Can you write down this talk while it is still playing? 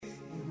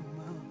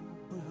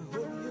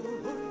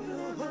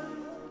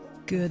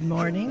Good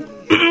morning.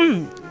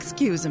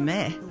 Excuse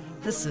me.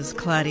 This is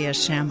Chahar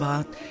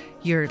Shanbah.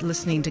 You're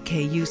listening to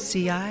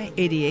KUCI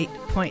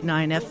 88.9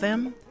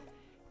 FM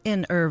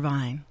in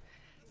Irvine.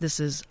 This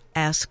is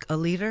Ask a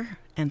Leader,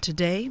 and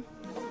today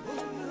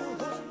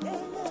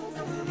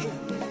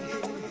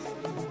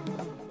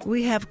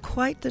we have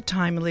quite the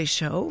timely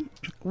show.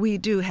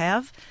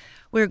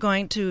 We're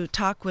going to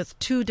talk with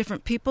two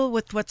different people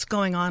with what's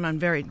going on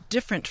very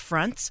different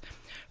fronts.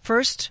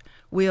 First,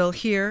 we'll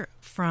hear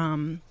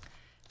from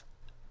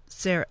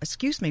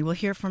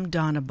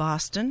Donna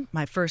Boston,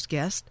 my first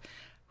guest,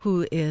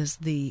 who is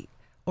the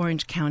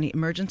Orange County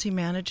Emergency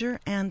Manager.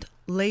 And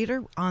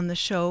later on the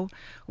show,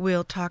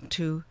 we'll talk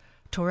to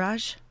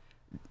Touraj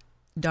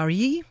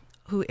Daryaee,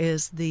 who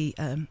is the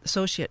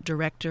Associate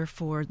Director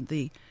for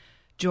the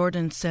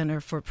Jordan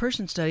Center for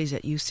Persian Studies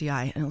at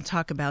UCI, and we'll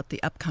talk about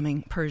the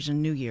upcoming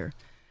Persian New Year.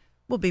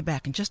 We'll be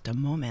back in just a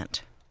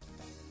moment.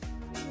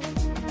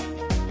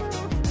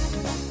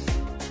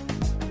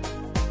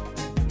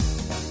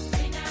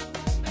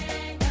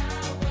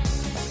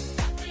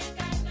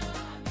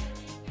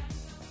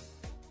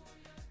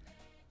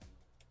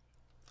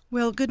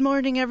 Well, good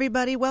morning,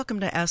 everybody. Welcome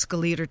to Ask a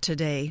Leader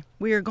today.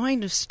 We are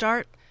going to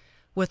start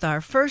with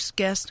our first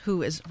guest,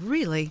 who is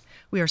we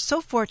are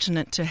so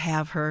fortunate to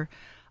have her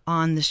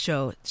on the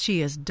show. She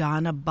is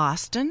Donna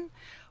Boston,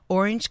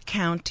 Orange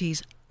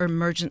County's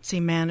Emergency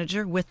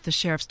Manager with the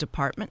Sheriff's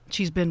Department.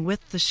 She's been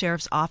with the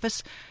Sheriff's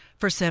Office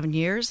for 7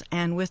 years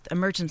and with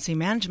Emergency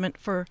Management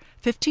for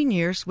 15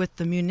 years with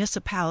the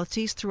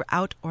municipalities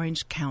throughout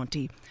Orange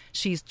County.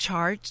 She's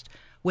charged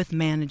with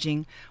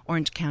managing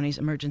Orange County's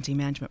emergency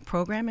management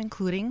program,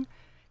 including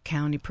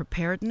county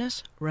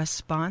preparedness,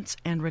 response,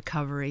 and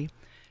recovery.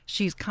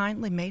 She's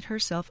kindly made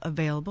herself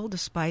available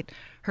despite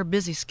her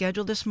busy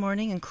schedule this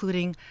morning,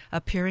 including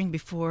appearing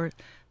before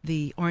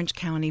the Orange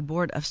County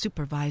Board of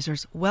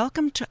Supervisors.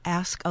 Welcome to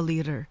Ask a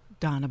Leader,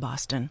 Donna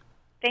Boston.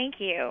 Thank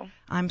you.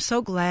 I'm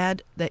so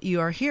glad that you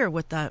are here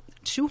with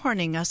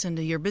shoehorning us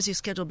into your busy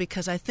schedule,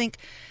 because I think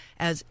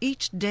as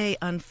each day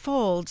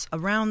unfolds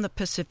around the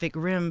Pacific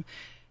Rim,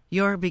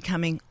 you're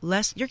getting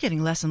less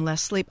and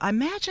less sleep. I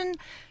imagine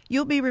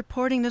you'll be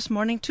reporting this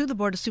morning to the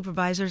Board of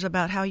Supervisors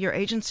about how your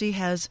agency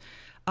has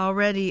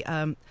already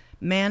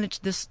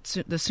managed the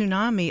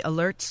tsunami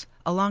alerts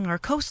along our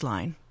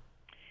coastline.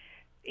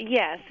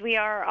 Yes, we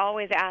are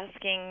always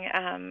asking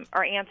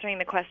or answering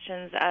the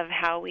questions of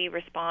how we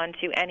respond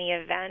to any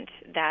event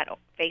that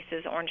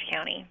faces Orange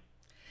County.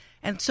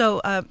 And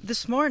so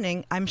this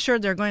morning, I'm sure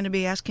they're going to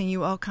be asking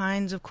you all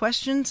kinds of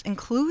questions,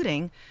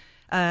 including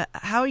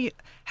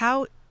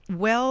how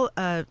well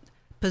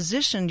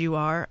positioned you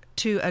are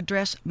to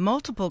address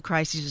multiple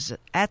crises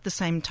at the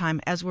same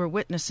time, as we're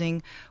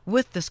witnessing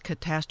with this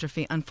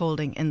catastrophe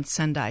unfolding in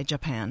Sendai,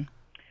 Japan.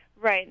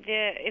 Right.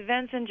 The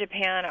events in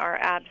Japan are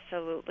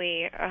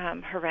absolutely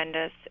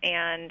horrendous,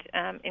 and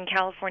in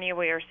California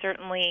we are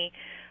certainly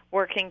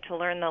working to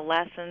learn the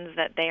lessons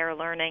that they are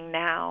learning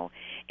now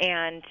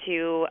and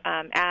to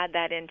add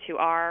that into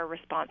our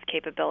response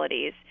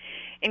capabilities.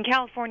 In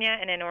California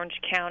and in Orange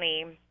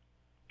County,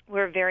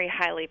 we're very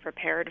highly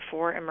prepared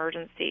for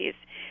emergencies.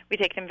 We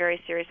take them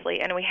very seriously,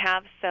 and we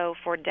have so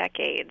for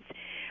decades.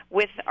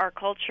 With our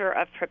culture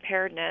of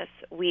preparedness,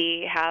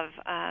 we have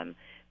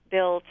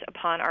built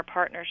upon our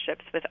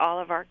partnerships with all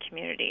of our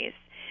communities.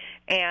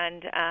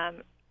 And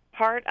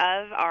part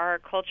of our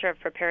culture of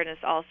preparedness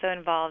also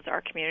involves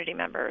our community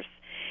members.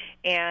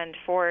 And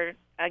for,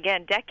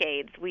 again,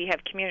 decades, we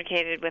have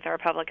communicated with our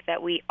public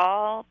that we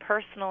all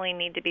personally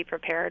need to be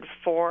prepared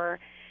for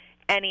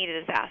any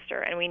disaster,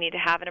 and we need to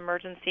have an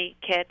emergency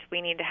kit,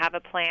 we need to have a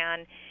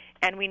plan,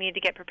 and we need to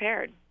get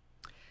prepared.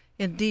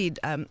 Indeed.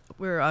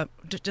 We're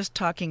just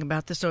talking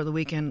about this over the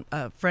weekend,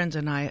 friends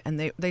and I, and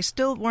they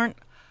still weren't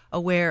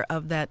aware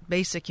of that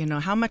basic,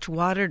 how much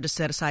water to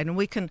set aside. And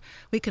we can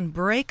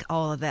break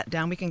all of that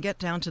down. We can get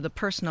down to the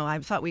personal. I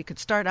thought we could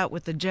start out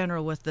with the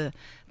general, with the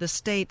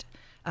state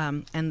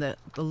and the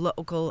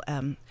local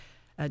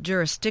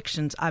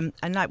jurisdictions.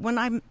 When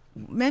I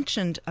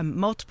mentioned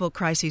multiple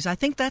crises, I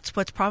think that's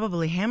what's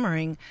probably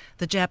hammering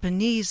the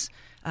Japanese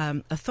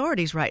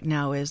authorities right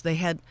now. Is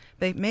they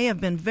may have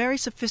been very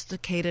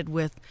sophisticated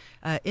with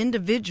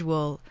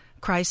individual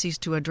crises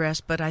to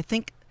address, but I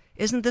think,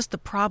 isn't this the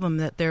problem,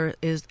 that there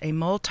is a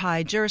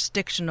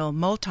multi-jurisdictional,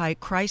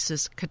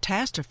 multi-crisis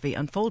catastrophe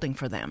unfolding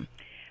for them?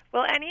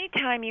 Well,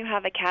 anytime you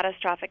have a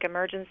catastrophic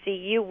emergency,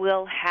 you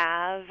will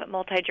have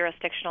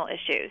multi-jurisdictional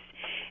issues.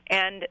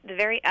 And the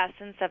very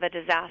essence of a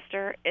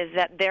disaster is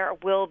that there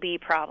will be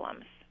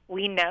problems.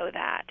 We know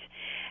that.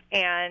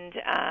 And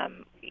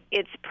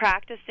it's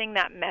practicing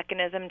that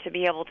mechanism to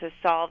be able to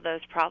solve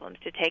those problems,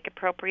 to take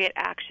appropriate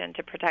action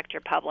to protect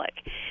your public.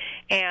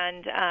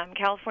 And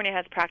California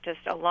has practiced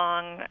a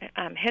long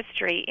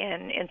history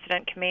in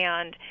incident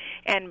command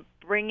and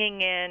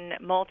bringing in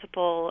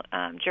multiple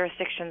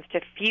jurisdictions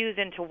to fuse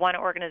into one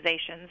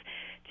organization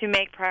to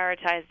make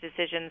prioritized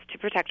decisions to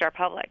protect our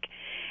public.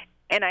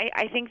 And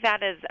I think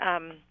that is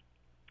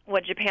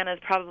what Japan is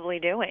probably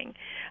doing.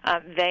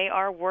 They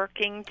are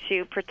working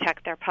to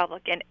protect their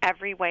public in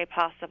every way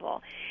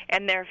possible,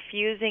 and they're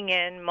fusing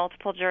in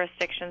multiple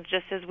jurisdictions,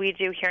 just as we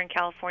do here in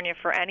California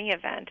for any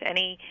event,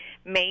 any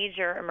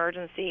major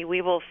emergency.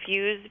 We will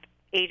fuse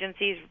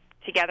agencies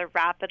together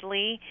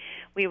rapidly.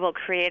 We will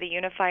create a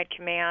unified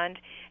command,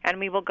 and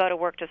we will go to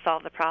work to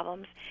solve the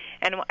problems.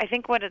 And I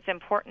think what is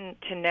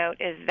important to note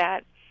is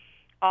that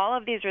all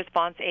of these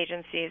response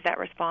agencies that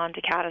respond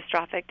to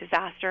catastrophic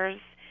disasters,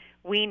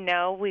 we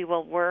know we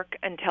will work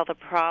until the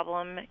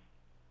problem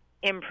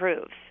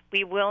improves.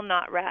 We will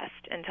not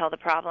rest until the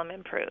problem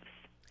improves.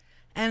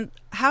 And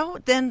how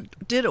then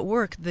did it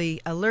work,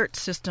 the alert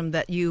system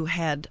that you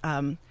had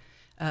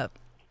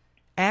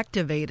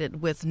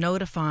activated with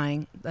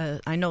notifying?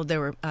 I know there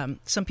were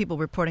some people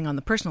reporting on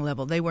the personal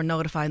level. They were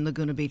notified in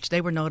Laguna Beach.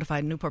 They were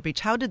notified in Newport Beach.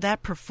 How did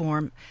that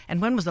perform?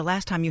 And when was the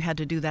last time you had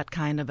to do that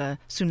kind of a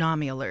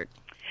tsunami alert?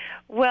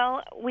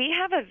 Well, we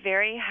have a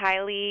very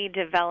highly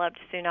developed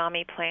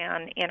tsunami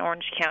plan in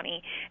Orange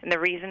County, and the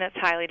reason it's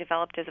highly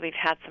developed is we've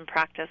had some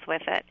practice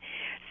with it.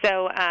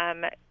 So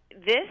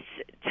this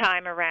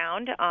time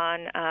around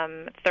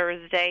on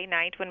Thursday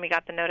night, when we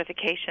got the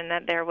notification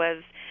that there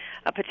was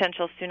a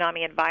potential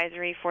tsunami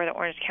advisory for the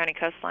Orange County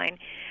coastline,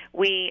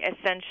 we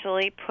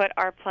essentially put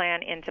our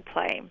plan into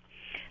play.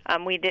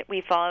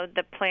 We followed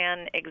the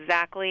plan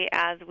exactly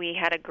as we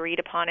had agreed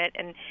upon it,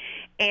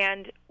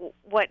 and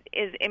what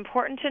is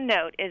important to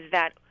note is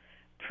that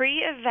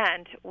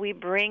pre-event we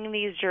bring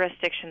these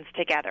jurisdictions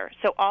together.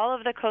 So all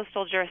of the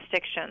coastal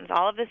jurisdictions,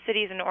 all of the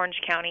cities in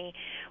Orange County,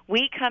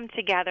 we come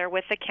together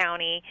with the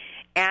county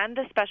and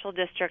the special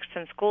districts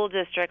and school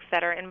districts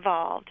that are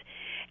involved,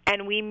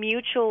 and we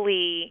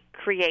mutually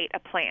create a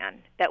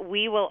plan that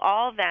we will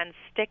all then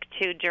stick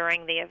to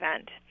during the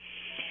event.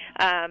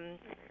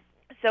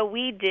 So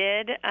we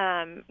did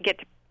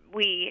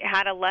we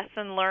had a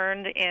lesson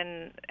learned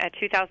in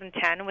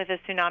 2010 with a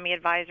tsunami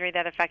advisory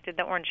that affected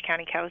the Orange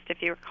County coast,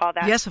 if you recall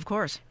that. Yes, of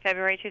course.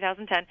 February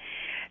 2010.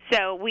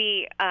 So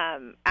we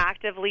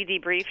actively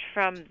debriefed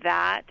from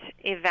that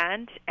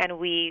event, and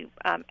we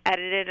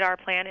edited our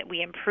plan.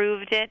 We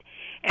improved it.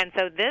 And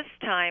so this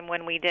time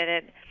when we did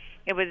it,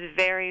 it was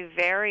very,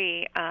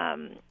 very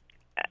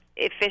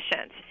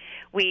efficient.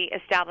 We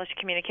established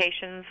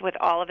communications with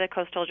all of the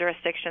coastal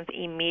jurisdictions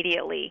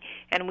immediately,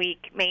 and we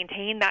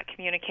maintained that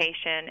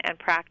communication and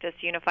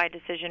practiced unified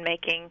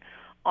decision-making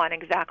on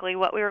exactly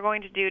what we were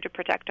going to do to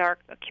protect our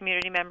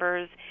community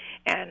members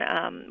and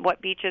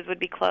what beaches would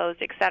be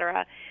closed, et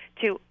cetera,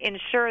 to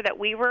ensure that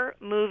we were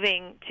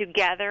moving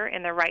together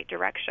in the right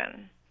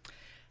direction.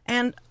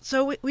 And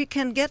so we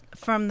can get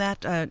from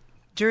that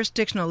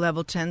jurisdictional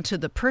level 10 to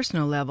the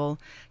personal level.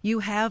 You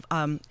have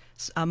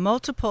a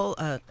multiple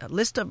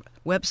list of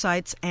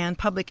websites and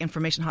public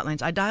information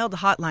hotlines. I dialed the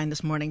hotline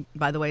this morning,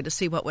 by the way, to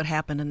see what would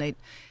happen, and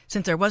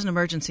since there was an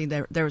emergency,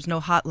 there was no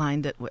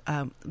hotline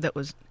that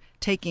was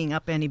taking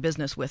up any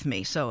business with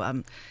me.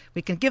 So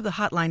we can give the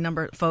hotline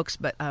number, folks,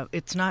 but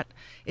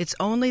it's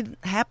only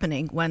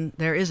happening when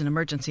there is an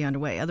emergency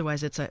underway.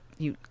 Otherwise,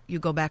 you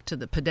go back to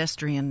the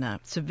pedestrian,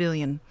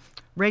 civilian,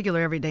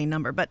 regular everyday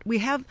number. But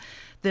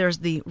there's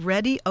the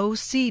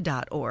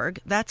readyoc.org.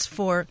 That's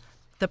for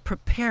the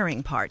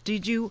preparing part.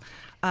 Did you?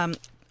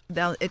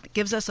 It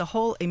gives us a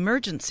whole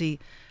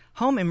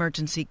home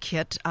emergency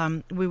kit.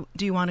 Do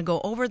you want to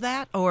go over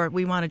that, or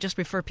we want to just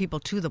refer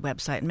people to the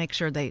website and make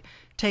sure they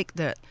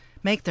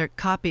make their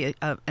copy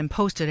and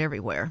post it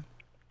everywhere?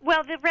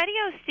 Well, the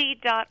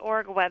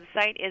readyoc.org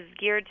website is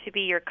geared to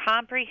be your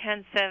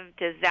comprehensive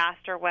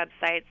disaster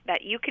website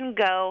that you can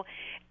go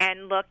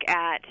and look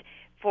at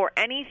for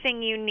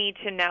anything you need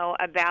to know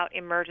about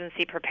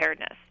emergency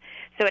preparedness.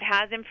 So it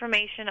has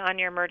information on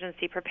your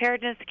emergency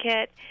preparedness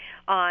kit,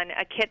 on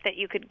a kit that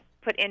you could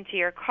put into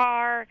your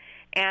car,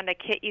 and a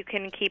kit you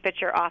can keep at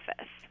your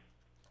office.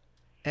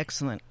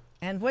 Excellent.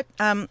 And what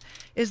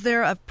is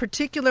there a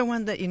particular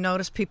one that you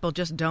notice people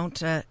just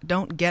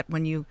don't get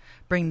when you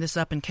bring this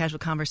up in casual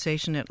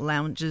conversation at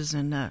lounges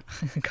and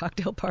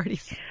cocktail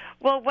parties?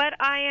 Well, what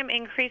I am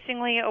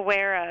increasingly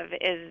aware of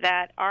is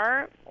that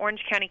our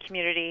Orange County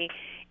community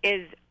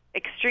is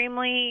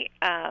extremely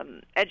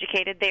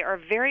educated. They are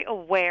very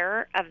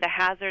aware of the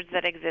hazards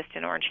that exist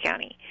in Orange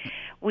County.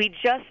 We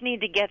just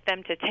need to get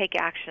them to take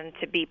action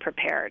to be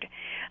prepared.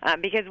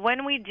 Because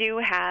when we do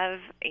have,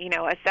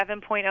 a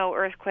 7.0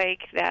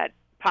 earthquake that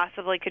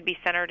possibly could be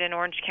centered in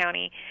Orange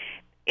County,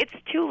 it's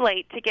too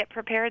late to get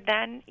prepared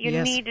then. You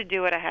Yes. need to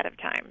do it ahead of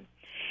time.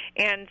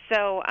 And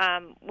so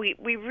we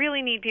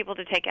really need people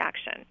to take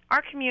action.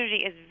 Our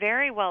community is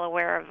very well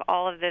aware of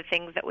all of the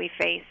things that we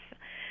face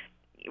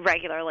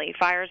regularly: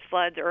 fires,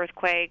 floods,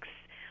 earthquakes,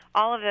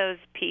 all of those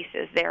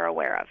pieces they're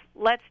aware of.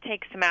 Let's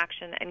take some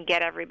action and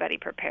get everybody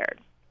prepared.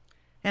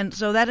 And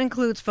so that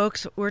includes,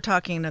 folks, we're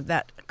talking of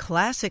that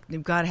classic,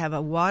 you've got to have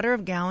a water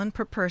of gallon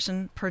per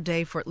person per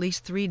day for at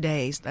least 3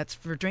 days. That's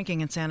for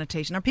drinking and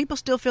sanitation. Are people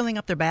still filling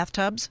up their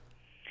bathtubs?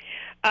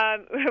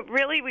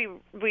 Really,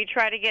 we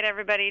try to get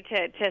everybody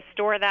to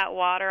store that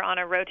water on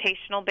a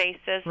rotational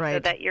basis, right, so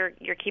that you're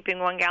keeping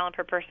 1 gallon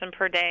per person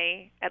per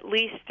day, at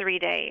least 3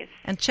 days.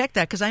 And check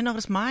that, because I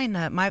noticed mine,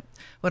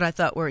 what I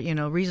thought were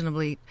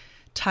reasonably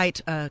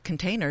tight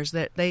containers,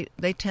 that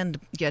they tend to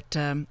get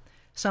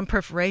some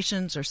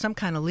perforations or some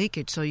kind of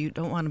leakage, so you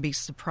don't want to be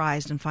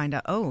surprised and find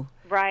out,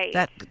 right,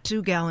 that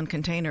 2 gallon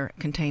container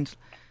contains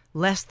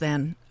less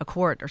than a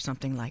quart or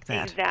something like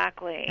that.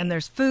 Exactly. And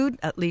there's food,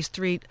 at least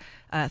three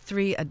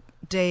a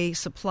day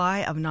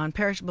supply of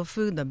non-perishable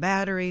food, the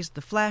batteries,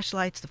 the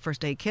flashlights, the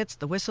first aid kits,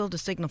 the whistle to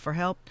signal for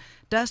help,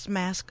 dust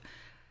mask,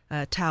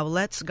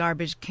 towelettes,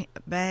 garbage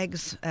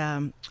bags,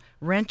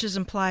 wrenches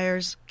and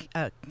pliers,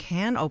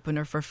 can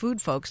opener for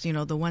food folks,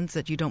 the ones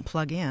that you don't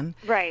plug in.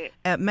 Right.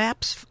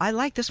 Maps, I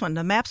like this one,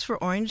 the maps for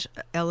Orange,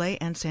 LA,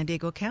 and San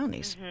Diego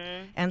counties.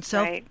 Mm-hmm. And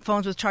cell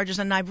phones with chargers.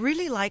 And I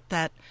really like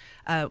that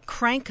hand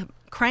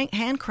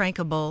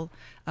crankable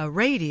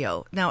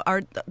radio. Now,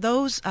 are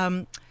those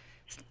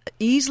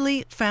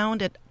easily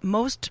found at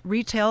most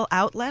retail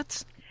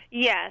outlets?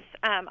 Yes.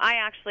 I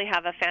actually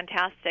have a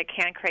fantastic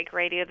hand crank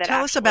radio that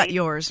Tell us about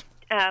yours.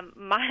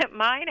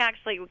 Mine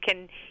actually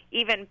can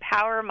even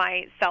power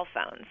my cell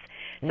phones.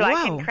 So Wow.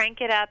 I can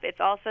crank it up. It's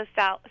also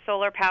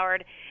solar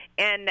powered,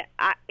 and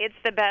it's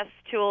the best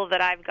tool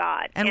that I've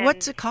got. And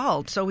what's it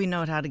called, so we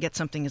know how to get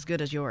something as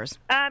good as yours?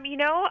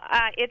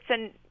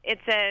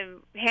 It's a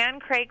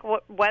hand crank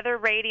weather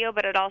radio,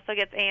 but it also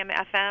gets AM,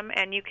 FM,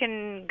 and you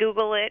can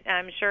Google it.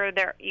 I'm sure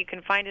you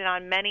can find it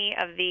on many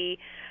of the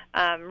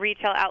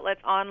retail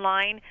outlets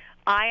online.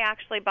 I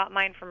actually bought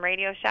mine from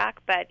Radio Shack,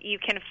 but you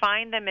can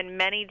find them in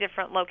many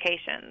different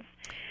locations.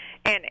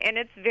 And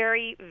it's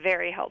very,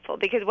 very helpful,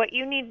 because what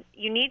you need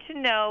to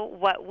know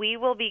what we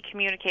will be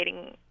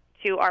communicating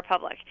to our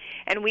public,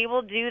 and we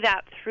will do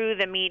that through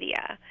the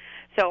media.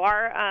 So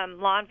our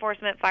law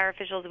enforcement, fire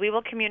officials, we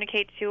will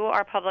communicate to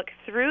our public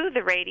through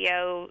the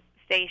radio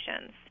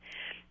stations,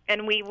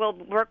 and we will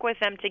work with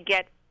them to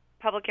get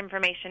public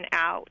information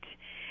out.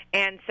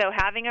 And so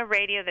having a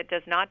radio that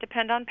does not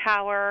depend on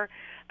power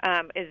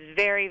is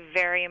very,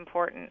 very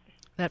important.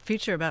 That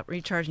feature about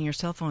recharging your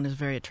cell phone is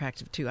very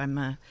attractive, too.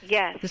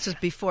 Yes. This is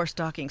before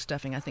stocking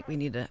stuffing. I think we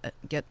need to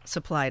get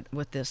supplied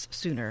with this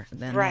sooner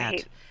than right.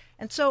 that.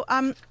 And so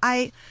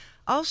I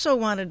also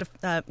wanted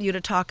you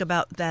to talk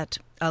about that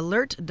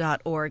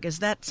alert.org. Is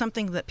that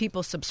something that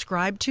people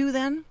subscribe to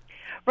then?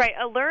 Right.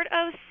 Alert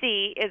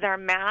OC is our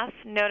mass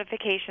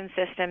notification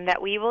system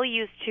that we will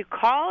use to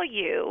call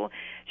you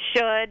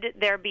should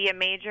there be a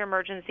major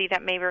emergency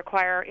that may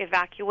require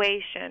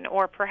evacuation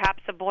or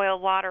perhaps a boil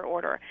water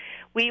order.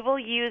 We will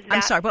use that.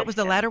 I'm sorry, what was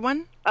the latter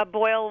one? A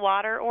boil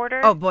water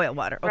order. Oh, boil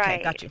water. Okay,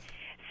 right. Got you.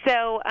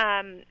 So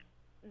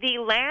the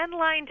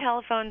landline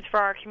telephones for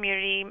our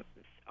community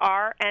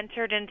are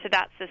entered into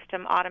that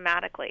system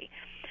automatically.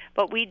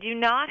 But we do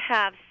not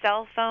have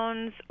cell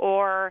phones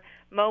or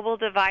mobile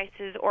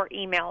devices or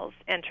emails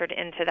entered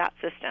into that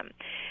system.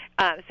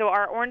 So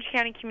our Orange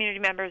County community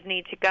members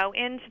need to go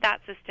into that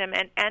system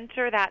and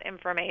enter that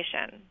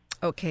information.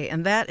 Okay,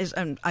 and that is,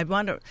 I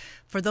wonder,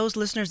 for those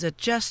listeners that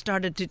just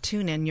started to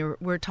tune in,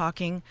 we're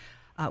talking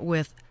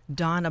with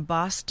Donna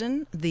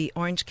Boston, the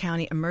Orange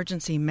County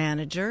Emergency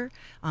Manager,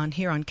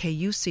 here on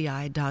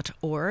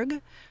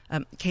KUCI.org,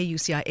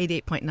 KUCI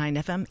 88.9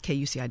 FM,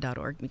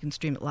 KUCI.org. You can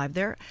stream it live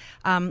there.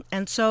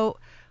 And so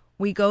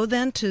we go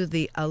then to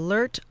the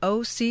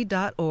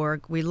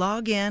alertoc.org. We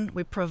log in.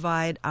 We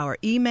provide our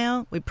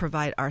email. We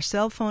provide our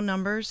cell phone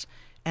numbers.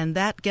 And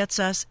that gets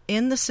us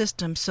in the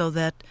system so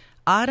that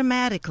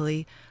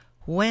automatically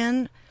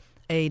when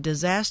a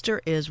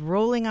disaster is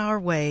rolling our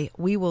way,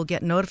 we will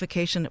get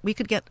notification. We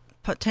could get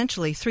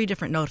potentially 3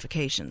 different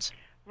notifications.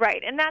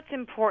 Right, and that's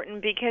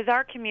important because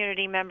our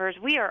community members,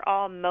 we are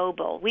all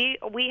mobile. We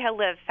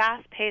live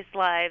fast-paced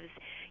lives.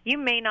 You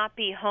may not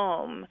be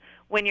home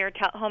when your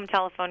home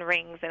telephone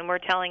rings and we're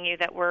telling you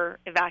that we're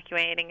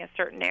evacuating a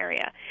certain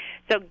area.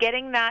 So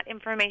getting that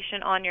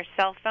information on your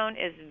cell phone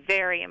is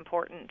very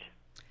important.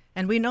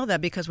 And we know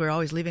that because we're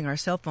always leaving our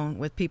cell phone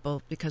with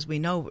people because we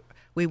know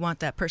we want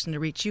that person to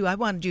reach you. I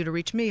wanted you to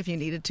reach me if you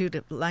needed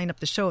to line up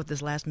the show at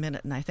this last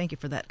minute, and I thank you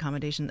for that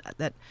accommodation.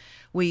 That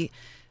we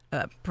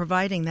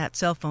providing that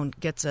cell phone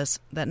gets us,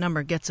 that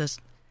number gets us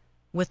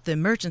with the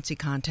emergency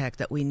contact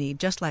that we need,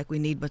 just like we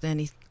need with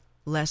any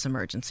less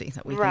emergency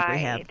that we think we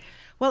have.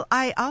 Well,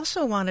 I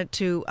also wanted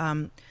to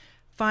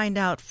find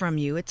out from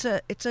you. It's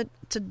a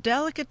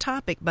delicate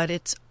topic, but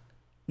it's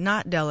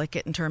not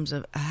delicate in terms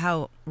of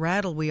how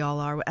rattled we all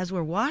are as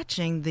we're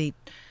watching the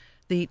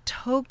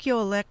Tokyo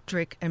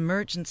Electric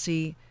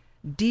emergency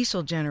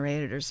diesel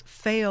generators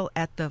fail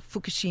at the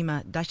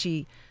Fukushima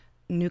Daiichi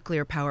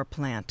nuclear power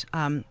plant.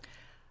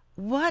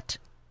 What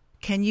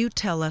can you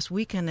tell us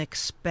we can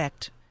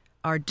expect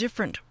are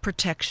different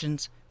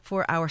protections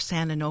for our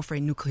San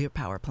Onofre nuclear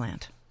power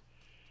plant?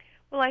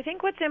 Well, I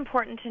think what's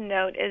important to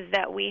note is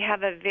that we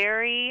have a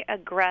very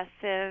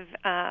aggressive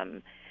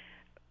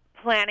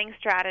planning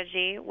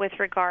strategy with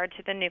regard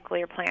to the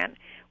nuclear plant.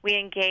 We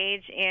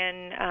engage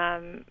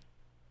in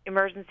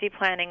emergency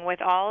planning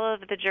with all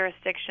of the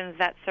jurisdictions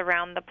that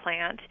surround the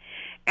plant.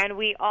 And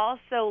we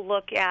also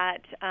look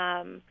at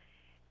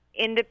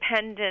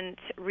independent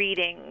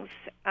readings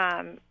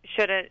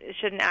should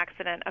an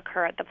accident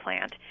occur at the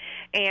plant.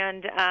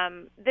 And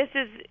this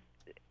is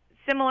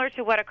similar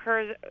to what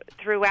occurs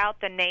throughout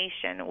the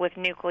nation with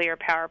nuclear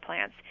power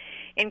plants.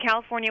 In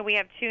California, we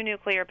have 2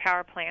 nuclear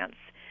power plants.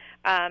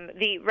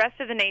 The rest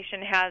of the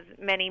nation has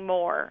many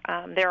more.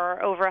 There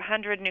are over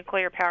 100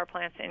 nuclear power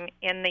plants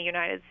in the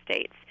United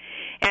States.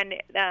 And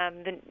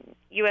the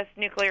U.S.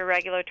 Nuclear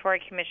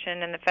Regulatory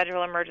Commission and the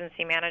Federal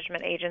Emergency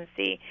Management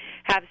Agency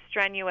have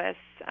strenuous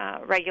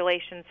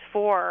regulations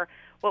for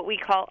what we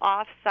call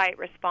off-site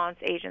response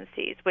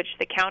agencies, which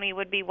the county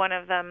would be one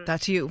of them.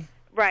 That's you.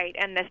 Right,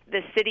 and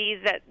the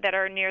cities that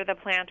are near the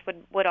plant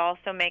would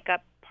also make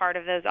up part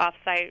of those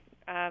off-site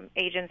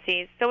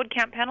agencies. So would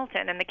Camp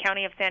Pendleton and the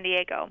County of San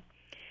Diego,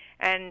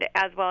 and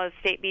as well as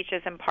state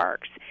beaches and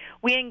parks.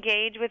 We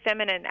engage with them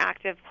in an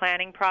active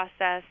planning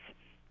process.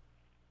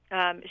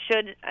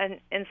 Should an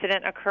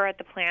incident occur at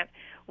the plant,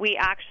 we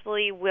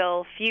actually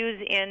will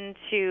fuse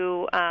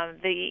into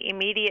the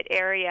immediate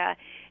area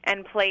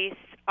and place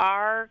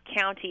our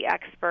county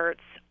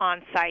experts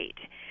on site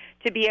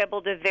to be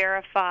able to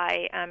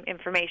verify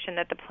information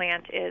that the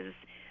plant is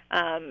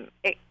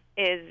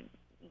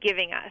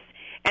giving us.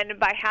 And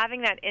by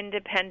having that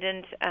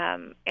independent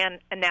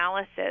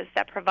analysis,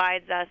 that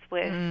provides us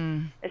with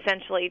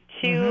essentially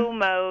 2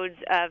 modes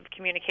of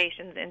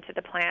communications into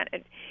the plant.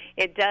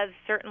 It does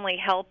certainly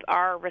help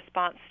our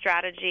response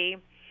strategy.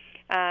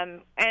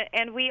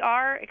 And we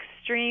are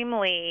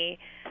extremely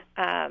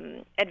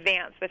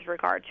advanced with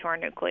regard to our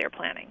nuclear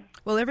planning.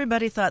 Well,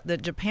 everybody thought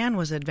that Japan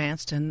was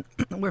advanced, and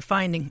we're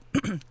finding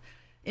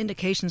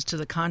indications to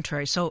the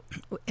contrary. So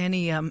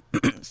any,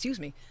 excuse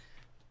me,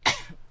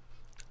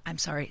 I'm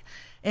sorry,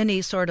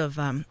 any sort of,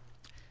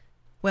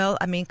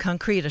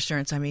 concrete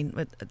assurance,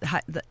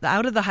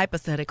 out of the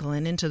hypothetical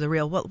and into the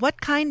real. Well, what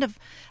kind of,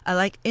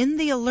 like in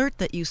the alert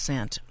that you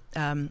sent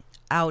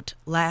out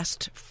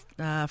last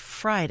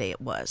Friday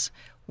it was,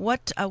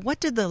 what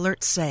did the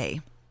alert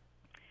say?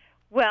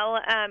 Well,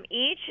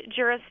 each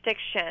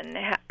jurisdiction,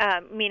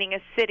 meaning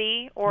a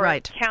city or a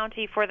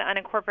county for the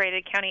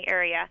unincorporated county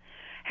area,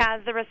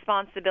 has the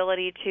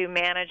responsibility to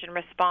manage and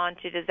respond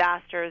to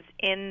disasters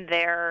in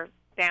their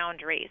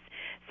boundaries.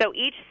 So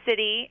each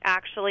city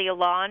actually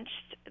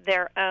launched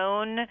their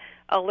own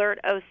alert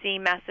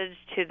OC message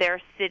to their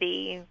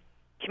city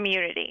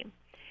community,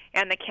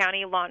 and the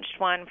county launched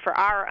one for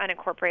our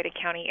unincorporated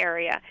county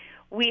area.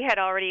 We had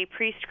already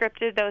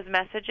pre-scripted those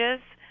messages.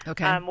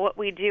 Okay. What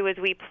we do is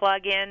we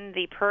plug in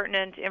the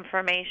pertinent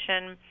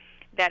information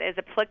that is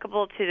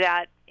applicable to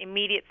that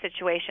immediate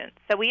situation.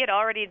 So we had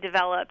already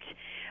developed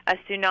a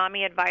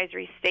tsunami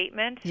advisory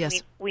statement.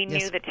 Yes. We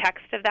knew the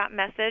text of that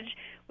message.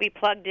 We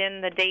plugged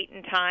in the date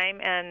and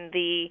time and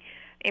the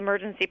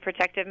emergency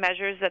protective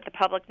measures that the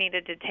public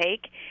needed to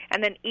take,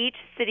 and then each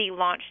city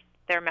launched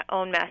their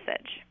own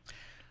message.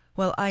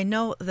 Well, I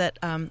know that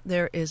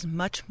there is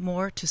much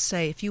more to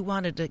say. If you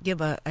wanted to give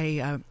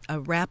a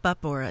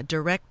wrap-up or a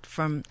direct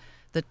from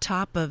the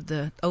top of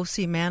the OC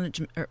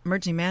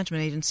Emergency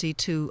Management Agency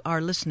to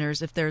our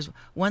listeners, if there's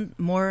one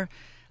more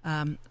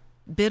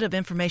bit of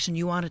information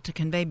you wanted to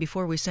convey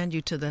before we send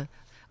you to the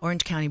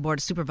Orange County Board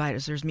of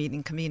Supervisors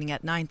convening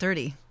at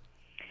 9:30.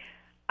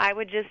 I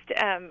would just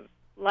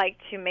like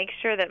to make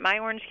sure that my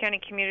Orange County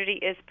community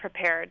is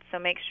prepared. So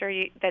make sure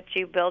that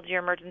you build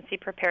your emergency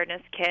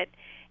preparedness kit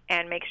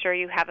and make sure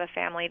you have a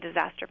family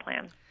disaster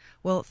plan.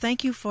 Well,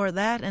 thank you for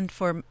that and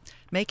for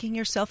making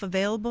yourself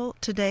available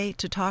today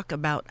to talk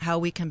about how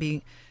we can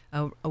be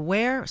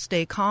aware,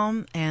 stay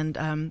calm, and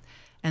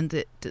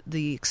the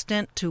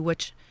extent to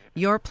which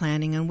you're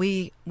planning. And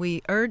we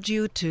urge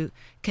you to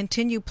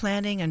continue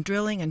planning and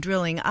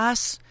drilling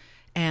us,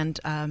 and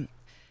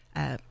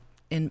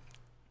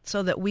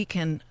so that we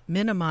can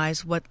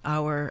minimize what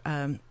our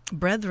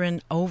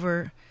brethren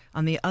over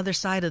on the other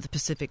side of the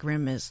Pacific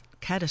Rim is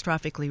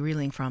catastrophically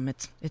reeling from.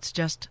 It's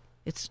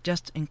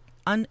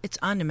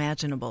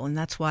unimaginable, and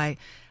that's why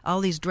all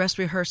these dress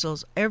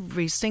rehearsals,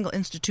 every single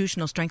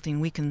institutional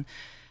strengthening we can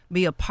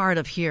be a part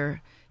of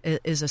here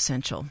is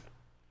essential.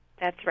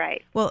 That's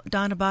right. Well,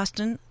 Donna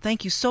Boston,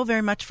 thank you so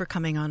very much for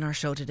coming on our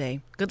show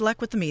today. Good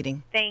luck with the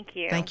meeting. Thank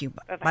you. Thank you.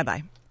 Bye-bye.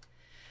 Bye-bye.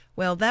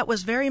 Well, that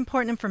was very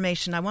important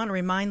information. I want to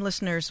remind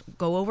listeners,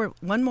 go over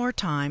one more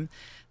time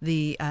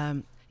the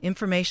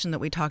information that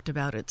we talked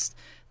about. It's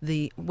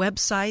the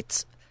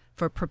websites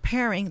for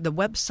preparing. The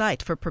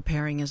website for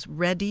preparing is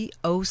readyoc.org.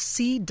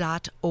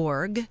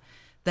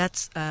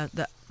 That's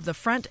the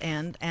front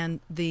end, and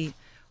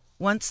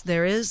once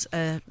there is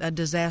a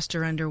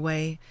disaster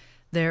underway,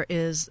 there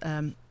is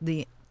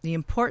the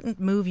important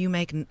move you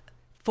make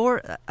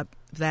for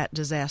that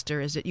disaster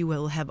is that you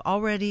will have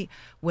already,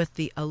 with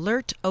the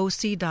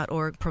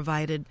alertoc.org,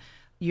 provided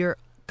your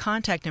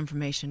contact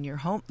information. Your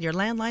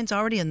landline's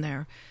already in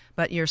there,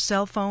 but your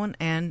cell phone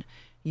and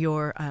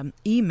your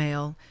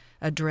email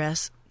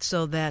address,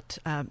 so that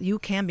you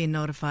can be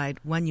notified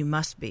when you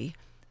must be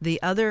The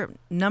other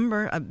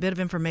number, a bit of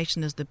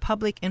information, is the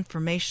Public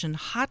Information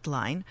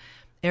Hotline,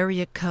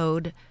 area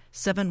code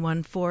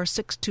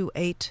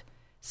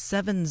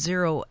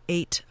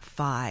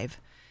 714-628-7085.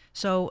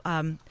 So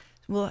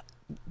we'll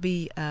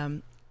be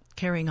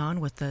carrying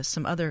on with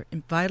some other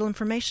vital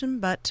information,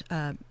 but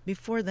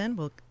before then,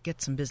 we'll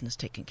get some business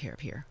taken care of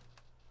here.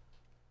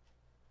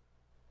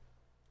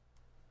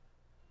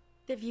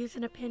 The views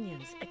and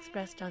opinions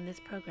expressed on this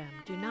program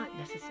do not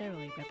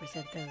necessarily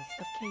represent those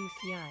of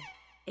KUCI,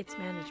 its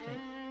management,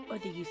 or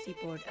the UC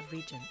Board of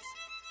Regents.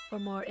 For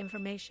more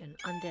information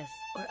on this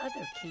or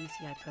other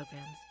KUCI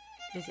programs,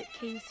 visit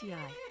kuci.org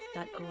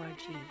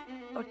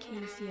or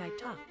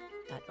kucitalk.org.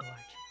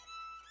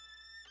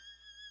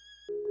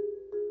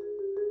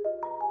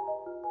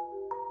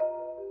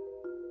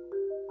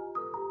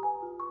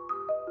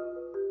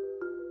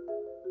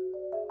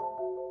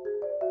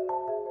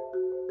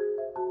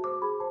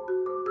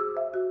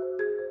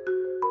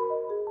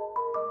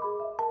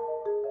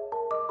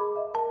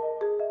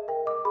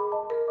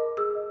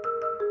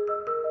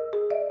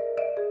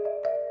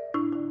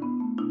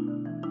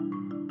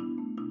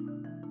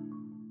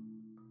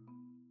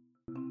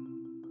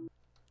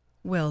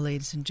 Well,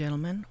 ladies and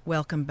gentlemen,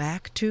 welcome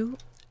back to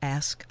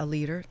Ask a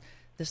Leader.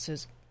 This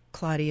is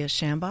Claudia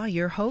Shanbah,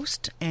 your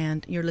host,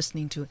 and you're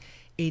listening to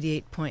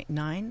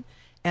 88.9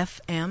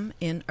 FM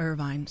in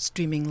Irvine,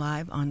 streaming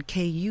live on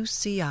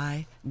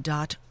kuci.org.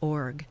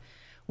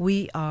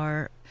 We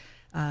are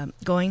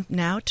going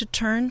now to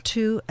turn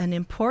to an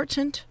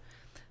important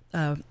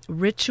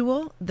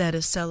ritual that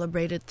is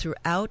celebrated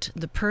throughout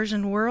the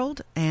Persian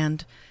world,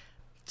 and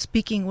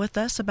speaking with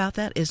us about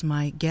that is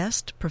my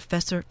guest,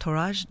 Professor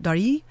Touraj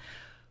Daryaee,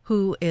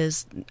 who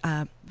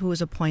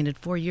was appointed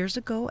 4 years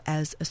ago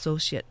as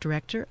Associate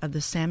Director of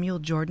the Samuel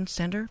Jordan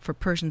Center for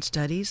Persian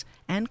Studies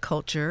and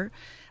Culture,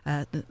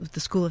 the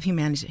School of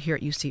Humanities here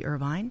at UC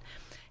Irvine.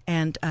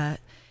 And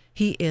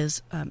he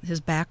is his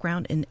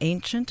background in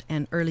ancient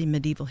and early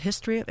medieval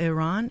history of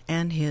Iran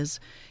and his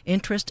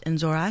interest in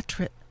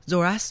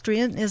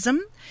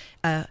Zoroastrianism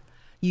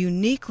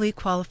uniquely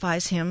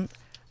qualifies him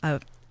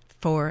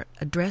for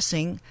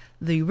addressing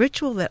the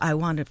ritual that I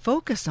want to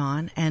focus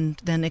on and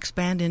then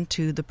expand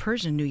into the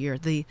Persian New Year.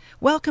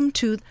 Welcome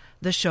to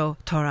the show,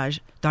 Touraj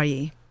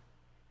Daryaee.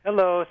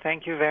 Hello.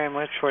 Thank you very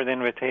much for the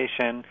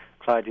invitation,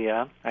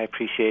 Claudia. I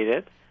appreciate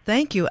it.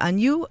 Thank you.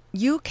 And you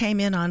came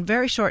in on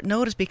very short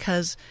notice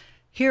because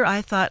here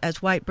I thought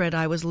as white bread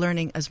I was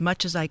learning as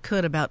much as I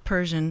could about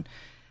Persian.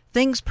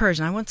 I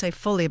won't say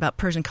fully about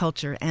Persian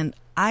culture. And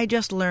I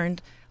just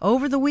learned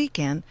over the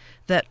weekend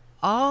that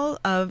all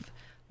of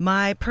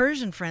my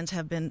Persian friends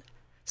have been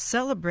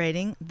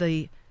celebrating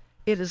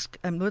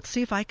let's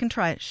see if I can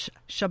try it,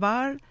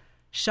 Chahar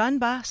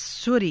Shanbah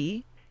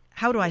Suri.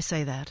 How do I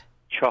say that?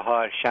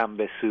 Chahar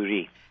Shanbah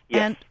Suri.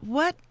 Yes. And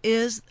what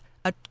is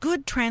a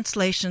good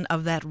translation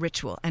of that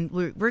ritual? And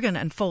we're going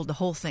to unfold the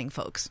whole thing,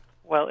 folks.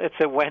 Well, it's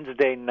a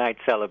Wednesday night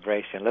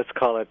celebration. Let's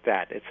call it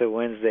that. It's a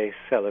Wednesday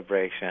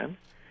celebration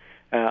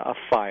of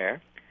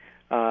fire,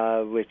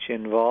 which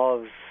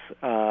involves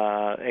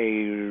a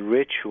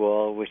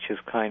ritual which is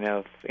kind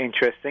of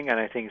interesting, and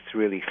I think it's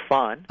really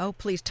fun. Oh,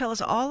 please tell us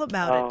all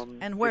about it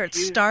and where it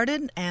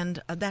started and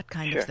that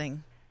kind of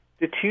thing.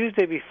 The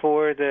Tuesday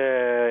before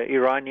the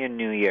Iranian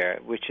New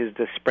Year, which is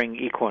the spring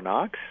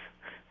equinox,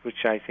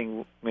 which I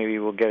think maybe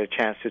we'll get a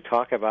chance to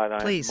talk about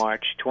on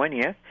March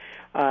 20th.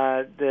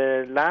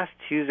 The last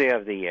Tuesday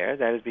of the year,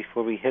 that is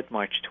before we hit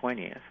March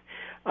 20th,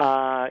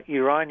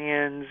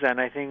 Iranians and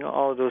I think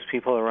all those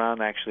people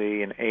around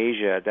actually in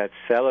Asia that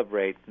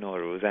celebrate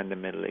Nowruz and the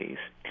Middle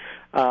East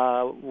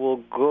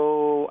will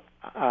go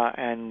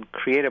and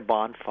create a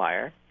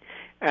bonfire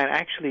and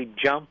actually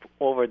jump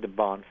over the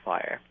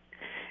bonfire.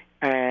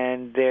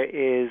 And there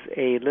is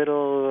a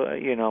little,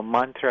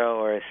 mantra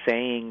or a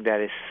saying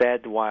that is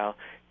said while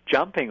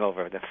jumping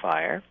over the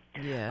fire,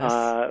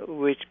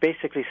 which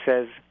basically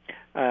says,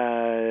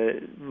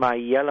 my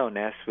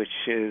yellowness, which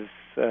is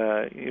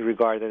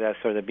regarded as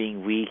sort of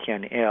being weak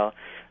and ill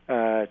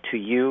to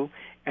you,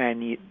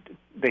 and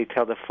they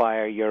tell the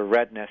fire, your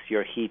redness,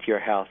 your heat, your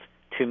health,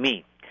 to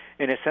me.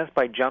 In a sense,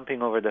 by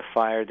jumping over the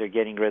fire, they're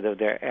getting rid of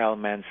their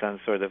ailments and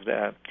sort of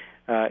the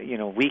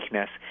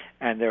weakness,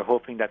 and they're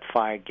hoping that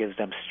fire gives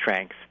them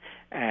strength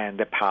and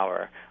the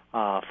power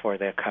for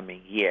the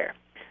coming year.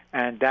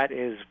 And that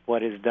is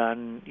what is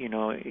done,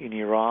 in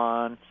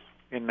Iran,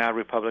 in the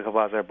Republic of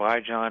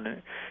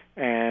Azerbaijan,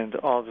 and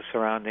all the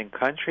surrounding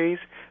countries.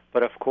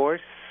 But of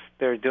course,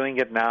 they're doing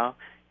it now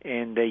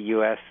in the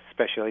U.S.,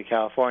 especially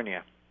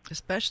California.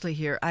 Especially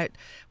here.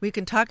 We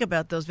can talk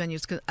about those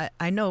venues because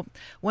I know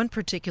one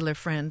particular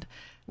friend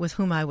with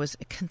whom I was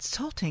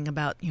consulting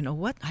about,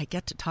 what I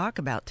get to talk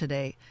about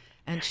today.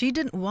 And she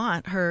didn't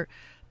want her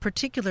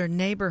particular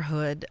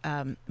neighborhood,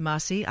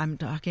 Masi, I'm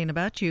talking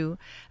about you,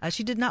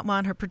 she did not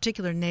want her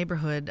particular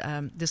neighborhood,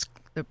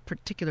 the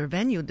particular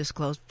venue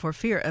disclosed for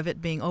fear of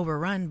it being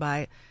overrun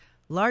by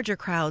larger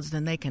crowds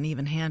than they can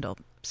even handle.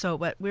 So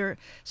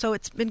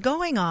it's been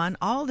going on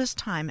all this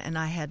time, and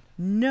I had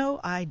no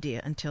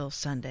idea until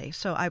Sunday.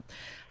 So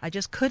I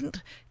just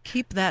couldn't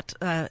keep that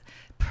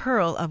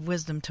pearl of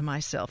wisdom to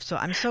myself. So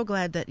I'm so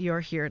glad that you're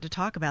here to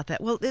talk about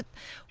that. Well,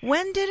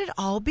 when did it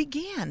all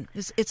begin?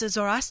 It's a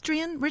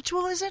Zoroastrian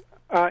ritual, is it?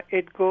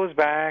 It goes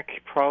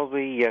back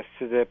probably, yes,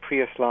 to the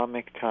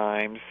pre-Islamic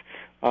times.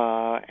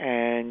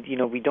 And,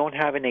 we don't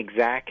have an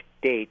exact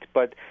date,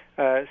 but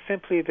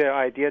simply the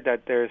idea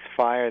that there's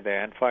fire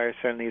there, and fire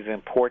certainly is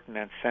important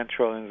and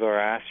central in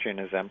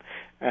Zoroastrianism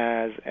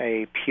as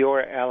a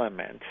pure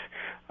element,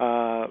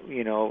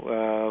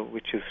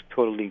 which is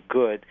totally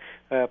good,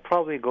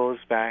 probably goes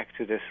back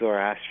to this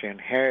Zoroastrian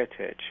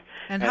heritage.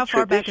 And how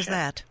far back is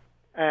that?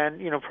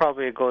 And,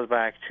 probably it goes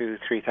back to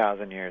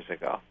 3,000 years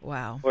ago.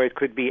 Wow. Or it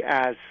could be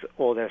as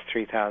old as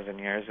 3,000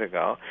 years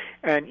ago.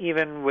 And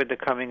even with the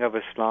coming of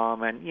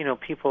Islam and,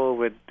 people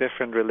with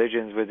different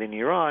religions within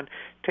Iran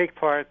take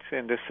part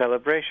in this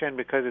celebration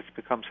because it's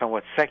become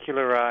somewhat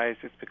secularized.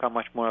 It's become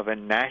much more of a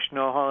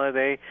national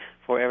holiday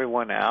for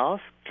everyone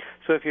else.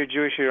 So if you're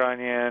Jewish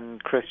Iranian,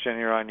 Christian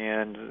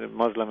Iranian,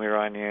 Muslim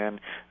Iranian,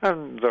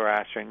 and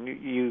Zoroastrian,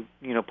 you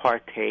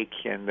partake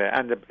in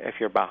if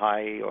you're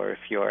Baha'i or if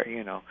you're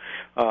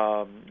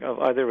of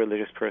other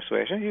religious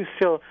persuasion, you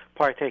still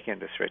partake in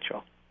this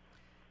ritual.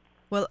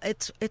 Well,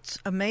 it's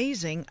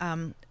amazing,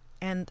 and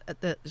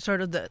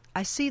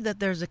I see that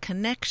there's a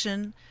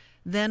connection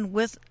then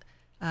with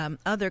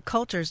other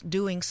cultures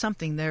doing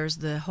something. There's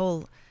the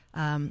whole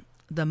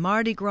the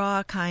Mardi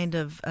Gras kind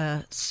of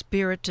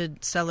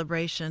spirited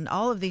celebration,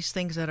 all of these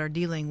things that are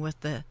dealing with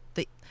the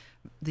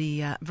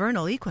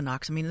vernal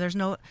equinox. I mean, there's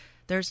no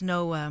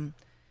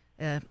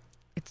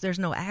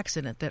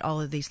accident that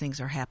all of these things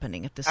are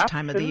happening at this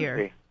time of the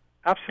year.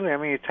 Absolutely. I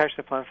mean, you touched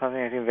upon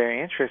something I think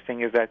very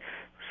interesting, is that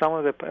some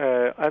of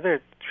the other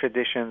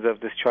traditions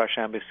of this Chahar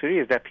Shanbah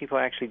Suri is that people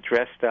actually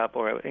dressed up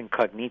or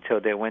incognito.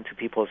 They went to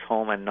people's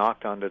home and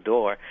knocked on the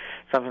door,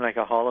 something like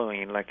a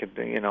Halloween, like a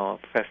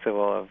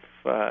festival of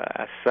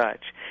as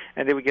such,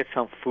 and they would get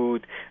some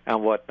food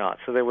and whatnot.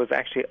 So there was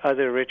actually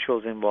other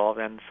rituals involved,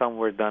 and some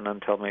were done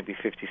until maybe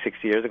 50,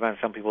 60 years ago, and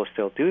some people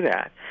still do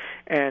that.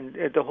 And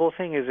the whole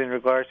thing is in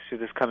regards to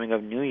this coming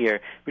of New Year,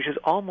 which is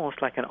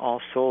almost like an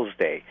All Souls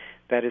Day.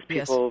 That is,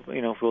 people,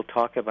 yes. We'll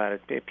talk about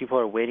it. People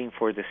are waiting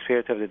for the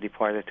spirit of the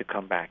departed to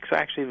come back. So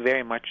actually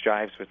very much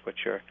jives with what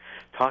you're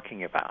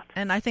talking about.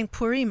 And I think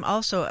Purim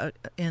also,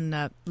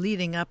 in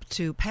leading up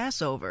to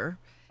Passover,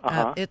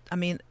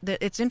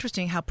 it's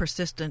interesting how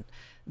persistent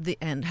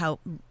and how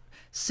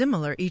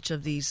similar each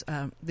of these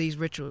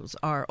rituals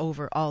are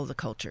over all the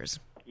cultures.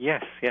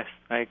 Yes,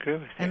 I agree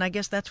with you. And I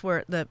guess that's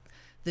where the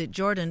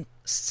Jordan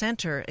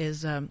Center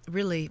is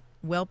really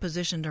well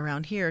positioned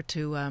around here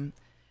to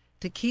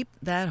keep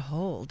that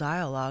whole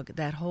dialogue,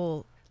 that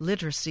whole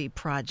literacy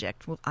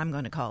project, I'm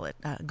going to call it,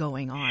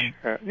 going on.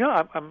 Sure.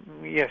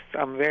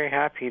 I'm very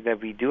happy that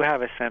we do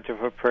have a Center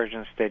for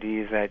Persian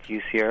Studies at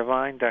UC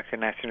Irvine. Dr.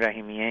 Nasir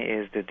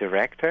Rahimieh is the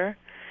director,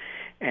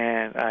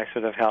 and I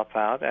sort of help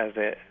out as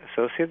the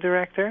associate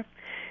director.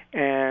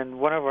 And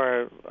one of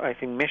our, I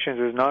think, missions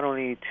is not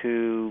only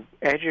to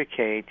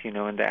educate, in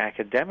the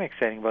academic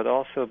setting, but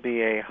also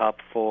be a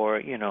hub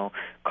for,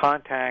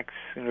 contacts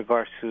in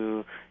regards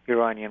to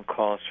Iranian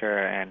culture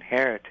and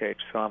heritage.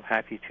 So I'm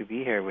happy to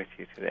be here with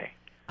you today.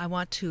 I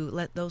want to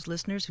let those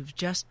listeners who've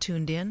just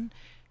tuned in,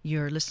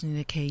 you're listening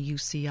to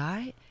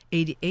KUCI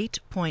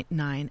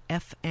 88.9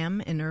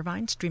 FM in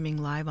Irvine, streaming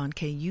live on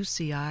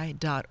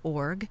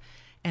KUCI.org.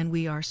 And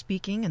we are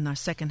speaking in the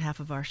second half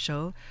of our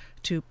show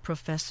to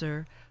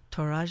Professor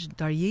Touraj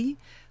Daryaee,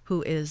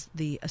 who is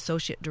the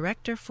Associate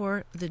Director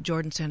for the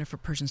Jordan Center for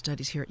Persian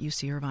Studies here at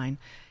UC Irvine.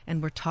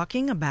 And we're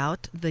talking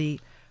about the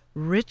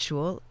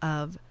ritual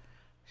of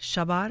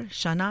Chahar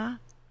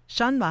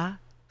Shanbah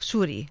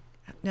Suri.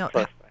 Now,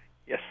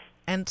 yes.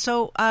 And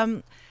so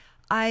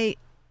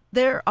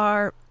there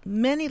are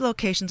many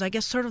locations, I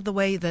guess sort of the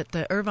way that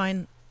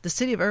the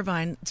city of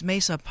Irvine's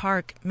Mason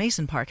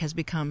Park has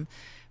become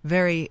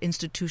very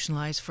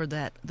institutionalized for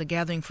the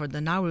gathering for the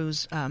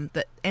Nowruz,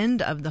 the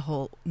end of the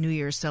whole New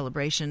Year's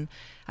celebration.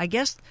 I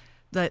guess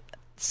that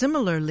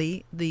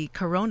similarly, the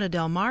Corona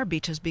del Mar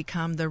beach has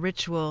become the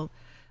ritual,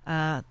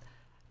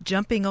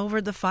 jumping over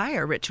the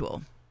fire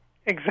ritual.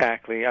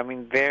 Exactly. I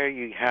mean, there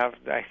you have,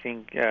 I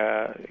think,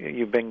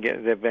 they've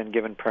been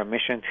given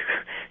permission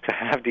to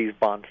have these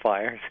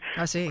bonfires.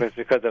 I see.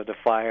 Because of the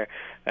fire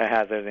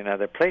hazard in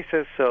other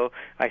places. So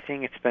I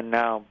think it's been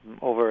now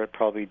over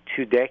probably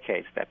 2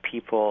 decades that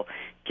people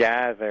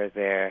gather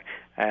there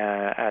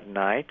at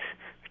night,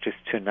 which is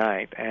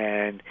tonight,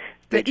 and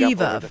they jump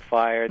over the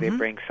fire. They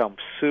bring some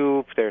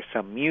soup. There's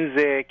some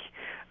music.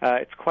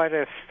 It's quite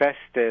a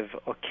festive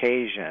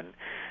occasion.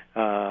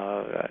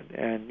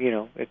 And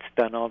it's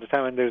done all the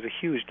time, and there's a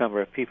huge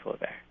number of people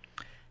there.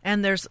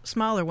 And there's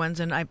smaller ones,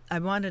 and I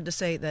wanted to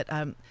say that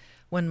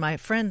when my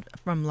friend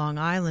from Long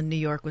Island, New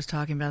York, was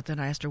talking about that,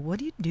 I asked her, what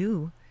do you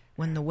do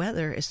when the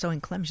weather is so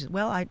inclement? She said,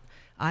 well,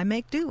 I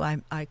make do.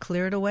 I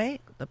clear it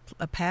away,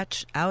 a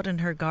patch out in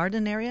her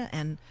garden area,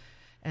 and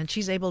and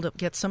she's able to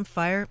get some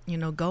fire,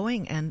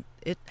 going, and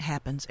it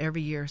happens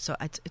every year. So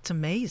it's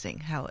amazing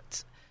how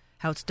it's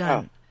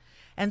done. Oh.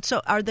 And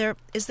so,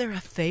 is there a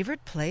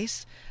favorite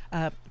place,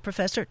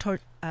 Professor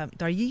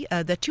Daryaee,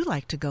 that you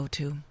like to go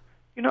to?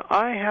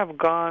 I have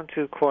gone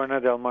to Corona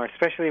del Mar,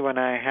 especially when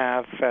I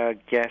have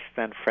guests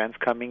and friends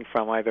coming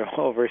from either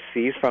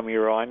overseas, from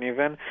Iran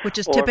even. Which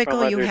is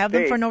typical. You have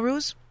states. them for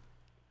Nowruz?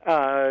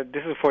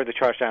 This is for the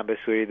Chahar Shanbah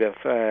Suri,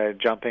 the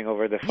jumping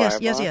over the fire.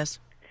 Yes.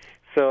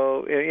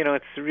 So,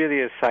 it's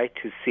really a sight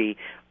to see.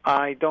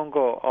 I don't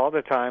go all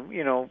the time.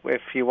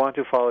 If you want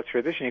to follow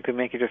tradition, you could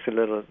make it just a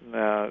little,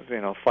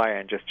 fire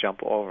and just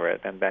jump over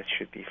it, and that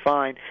should be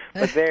fine.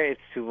 But there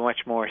it's to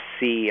much more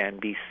see and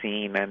be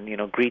seen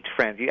and, greet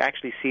friends. You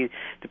actually see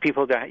the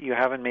people that you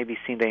haven't maybe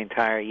seen the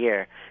entire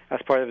year. As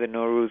part of the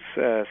Nowruz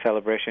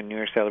celebration, New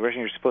Year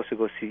celebration, you're supposed to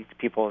go see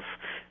people's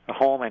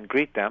home and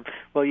greet them.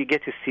 Well, you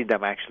get to see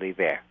them actually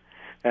there.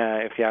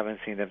 If you haven't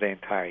seen them the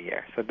entire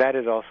year. So that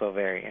is also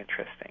very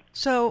interesting.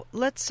 So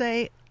let's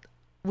say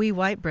we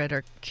white bread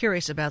are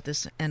curious about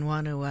this and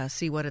want to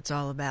see what it's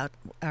all about.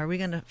 Are we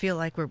going to feel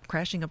like we're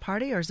crashing a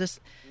party, or is this...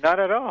 Not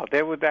at all.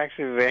 They would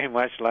actually very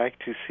much like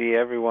to see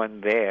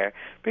everyone there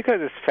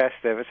because it's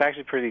festive. It's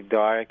actually pretty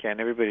dark,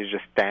 and everybody's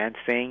just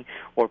dancing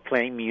or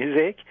playing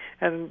music,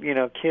 and,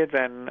 kids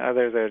and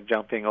others are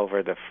jumping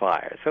over the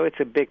fire. So it's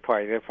a big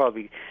party. There are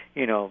probably,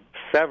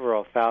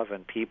 several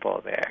thousand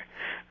people there.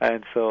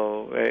 And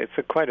so it's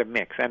quite a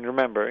mix. And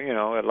remember,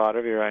 a lot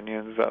of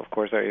Iranians, of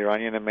course, are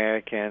Iranian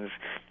Americans.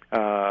 There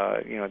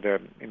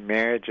are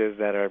marriages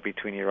that are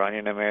between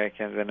Iranian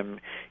Americans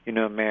and,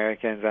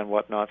 Americans and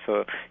whatnot.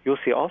 So you'll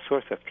see all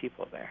sorts of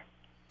people there.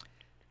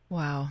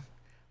 Wow.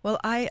 Well,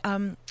 I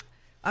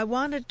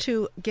wanted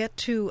to get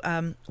to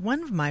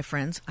one of my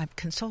friends. I've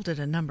consulted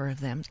a number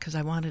of them because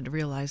I wanted to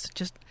realize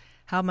just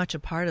how much a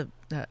part of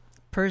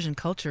Persian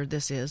culture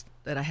this is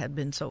that I had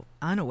been so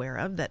unaware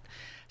of. That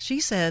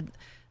she said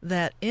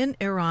that in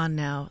Iran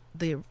now,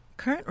 the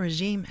current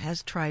regime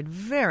has tried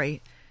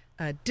very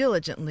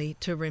diligently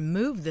to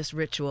remove this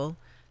ritual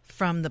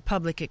from the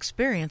public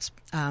experience.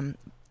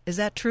 Is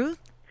that true?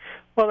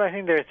 Well, I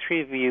think there are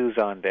three views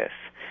on this.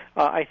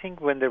 I think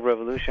when the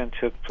revolution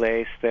took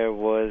place, there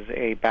was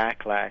a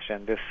backlash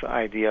and this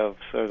idea of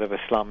sort of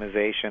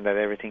Islamization, that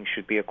everything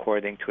should be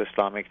according to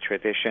Islamic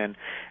tradition.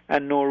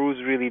 And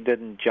Nowruz really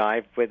didn't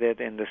jive with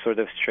it in the sort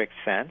of strict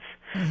sense.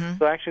 Mm-hmm.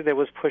 So actually there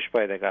was push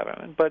by the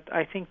government. But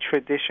I think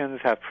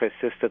traditions have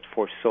persisted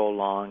for so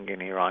long in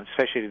Iran,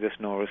 especially this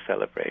Nowruz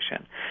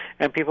celebration.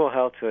 And people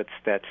held to it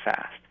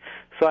steadfast.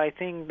 So I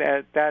think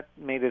that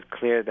made it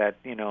clear that,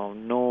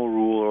 no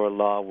rule or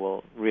law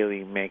will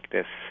really make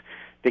this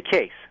the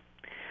case.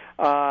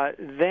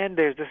 Then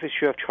there's this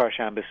issue of Chahar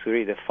Shanbah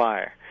Suri, the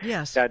fire.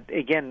 Yes. That,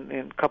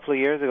 again, a couple of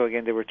years ago,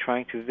 they were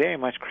trying to very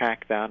much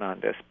crack down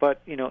on this.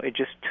 But, it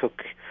just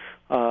took,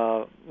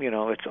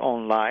 its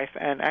own life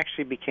and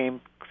actually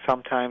became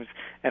sometimes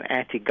an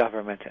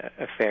anti-government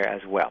affair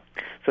as well.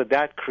 So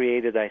that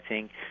created, I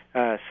think,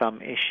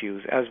 some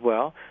issues as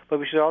well. But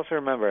we should also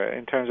remember,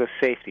 in terms of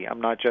safety, I'm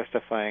not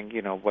justifying,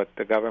 what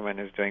the government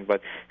is doing,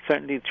 but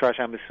certainly Touraj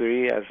Shanbah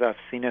Suri, as I've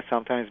seen it,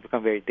 sometimes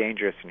become very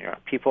dangerous in Europe.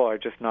 People are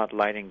just not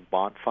lighting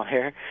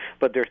bonfire,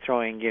 but they're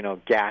throwing,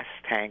 gas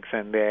tanks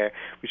in there,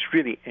 which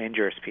really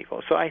injures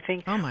people. So I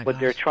think what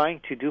they're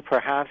trying to do,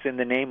 perhaps in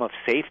the name of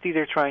safety,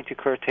 they're trying to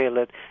curtail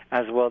it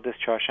as well, this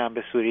Chahar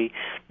Shanbah Suri.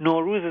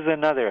 Nowruz is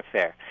another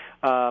affair.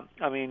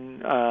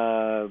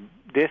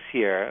 This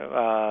year,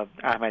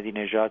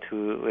 Ahmadinejad,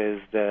 who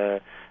is the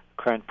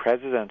current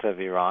president of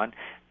Iran,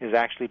 is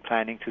actually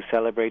planning to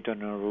celebrate the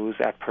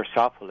Nowruz at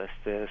Persepolis,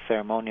 the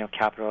ceremonial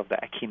capital of the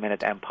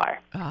Achaemenid Empire.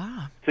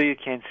 So you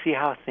can see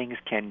how things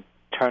can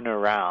turn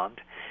around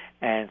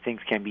and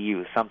things can be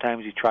used.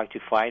 Sometimes you try to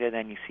fight it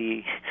and you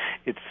see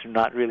it's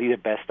not really the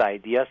best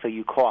idea, so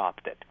you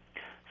co-opt it.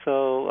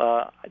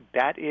 So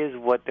that is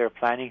what they're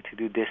planning to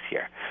do this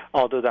year.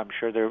 Although I'm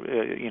sure there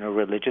are,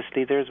 religious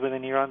leaders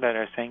within Iran that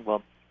are saying,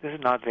 well, this is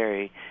not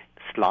very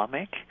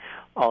Islamic,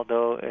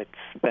 although it's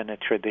been a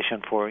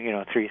tradition for,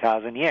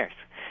 3,000 years.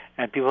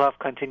 And people have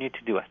continued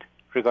to do it,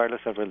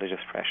 regardless of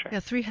religious pressure. Yeah,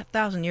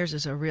 3,000 years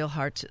is a real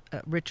hard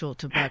ritual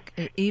to buck,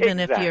 even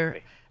if you're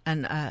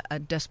a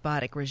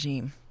despotic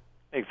regime.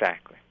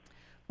 Exactly.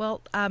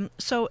 Well,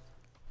 so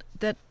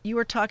that you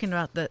were talking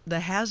about the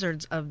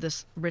hazards of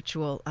this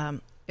ritual,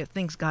 if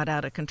things got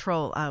out of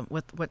control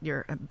with what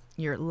your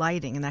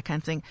lighting and that kind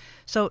of thing.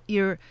 So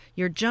you're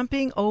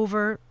jumping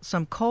over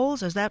some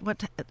coals. Is that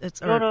what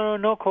it's?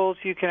 No coals.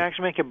 You can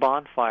actually make a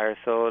bonfire.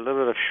 So a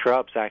little bit of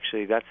shrubs.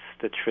 Actually, that's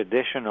the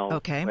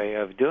traditional way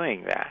of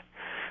doing that.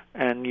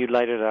 And you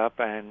light it up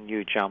and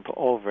you jump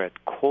over it.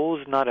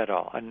 Coals, not at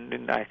all.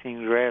 And I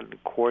think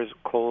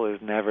coal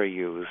is never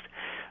used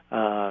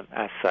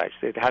as such.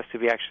 It has to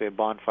be actually a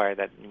bonfire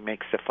that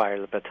makes the fire a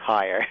little bit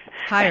higher.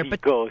 And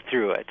but you go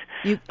through it.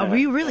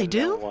 You really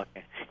do?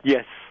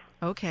 Yes.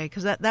 Okay,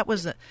 because that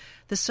was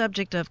the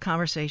subject of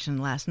conversation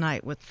last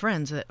night with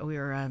friends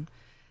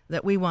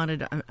that we wanted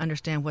to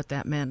understand what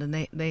that meant, and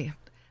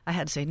I I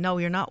had to say, no,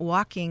 you're not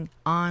walking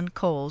on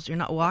coals. You're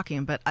not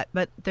walking,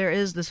 but there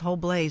is this whole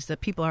blaze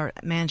that people are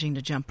managing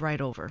to jump right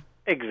over.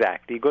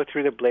 Exactly. You go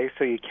through the blaze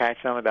so you catch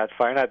some of that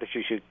fire. Not that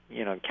you should,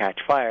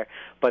 catch fire,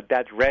 but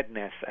that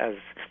redness, as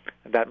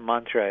that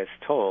mantra is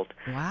told.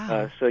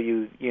 Wow. So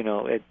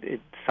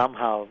it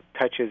somehow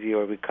touches you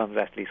or becomes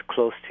at least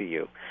close to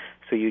you.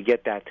 So you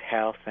get that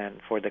health and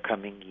for the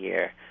coming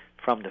year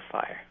from the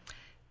fire.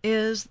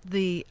 Is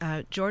the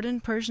Jordan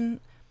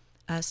Persian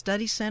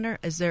Study Center,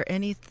 is there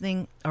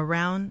anything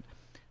around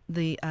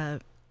the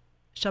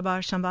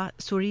Chahar Shanbah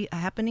Suri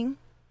happening?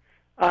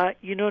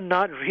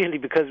 Not really,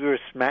 because we were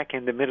smack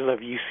in the middle of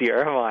UC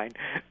Irvine,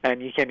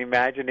 and you can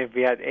imagine if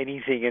we had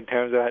anything in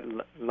terms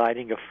of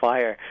lighting a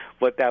fire,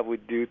 what that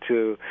would do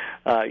to,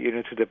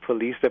 to the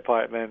police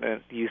department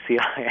and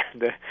UCI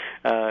and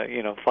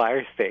the,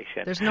 fire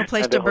station. There's no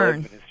place to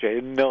burn.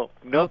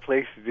 No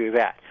place to do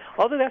that.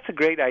 Although that's a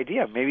great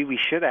idea. Maybe we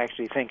should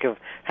actually think of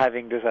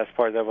having this as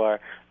part of our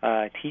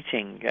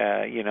teaching,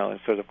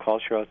 sort of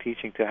cultural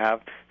teaching, to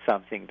have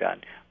something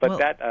done.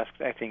 But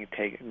I think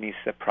it needs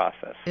a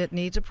process. It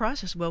needs a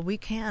process. Well, we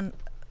can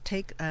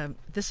take,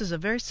 this is a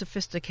very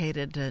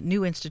sophisticated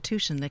new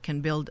institution that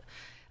can build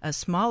a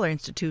smaller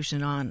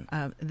institution on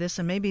this,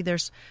 and maybe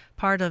there's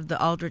part of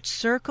the Aldrich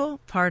Circle,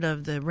 part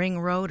of the Ring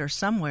Road, or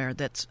somewhere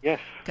that's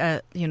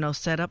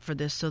set up for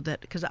this, so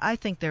that, because I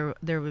think there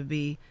would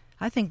be,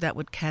 I think that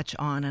would catch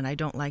on, and I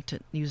don't like to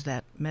use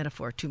that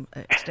metaphor too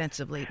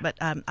extensively, but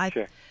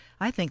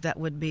I think that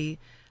would be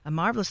a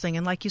marvelous thing.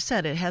 And like you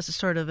said, it has a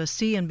sort of a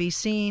see and be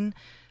seen,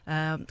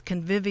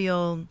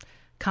 convivial,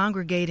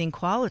 congregating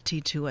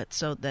quality to it,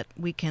 so that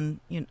we can,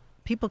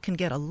 people can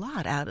get a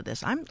lot out of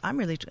this. I'm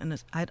really,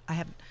 I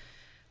have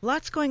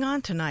lots going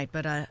on tonight,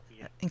 but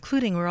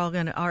including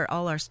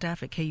all our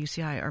staff at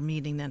KUCI are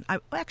meeting. Then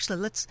actually,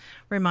 let's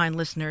remind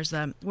listeners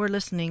we're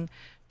listening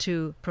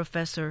to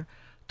Professor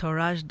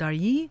Touraj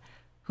Daryaee,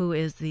 who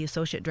is the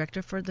Associate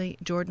Director for the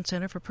Jordan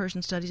Center for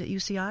Persian Studies at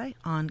UCI,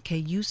 on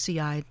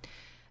KUCI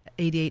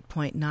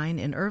 88.9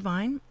 in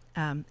Irvine,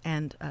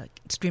 and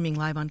streaming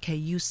live on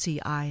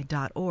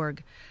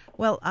KUCI.org.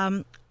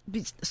 Well,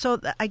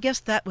 so I guess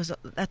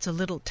that's a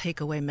little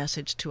takeaway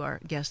message to our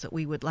guests, that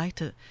we would like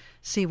to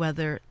see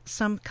whether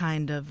some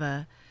kind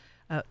of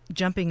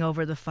jumping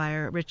over the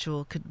fire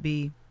ritual could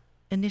be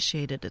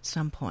initiated at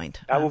some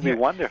point. That would be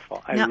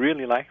wonderful. I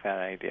really like that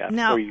idea for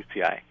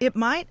UCI. It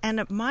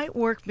might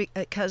work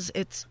because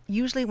it's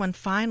usually when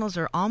finals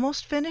are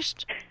almost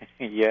finished.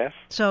 Yes.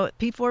 So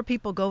before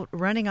people go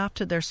running off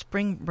to their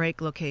spring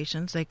break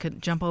locations, they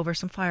could jump over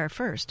some fire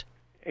first.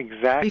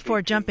 Exactly.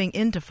 Before jumping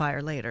into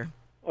fire later.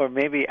 Or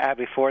maybe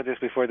before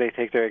they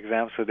take their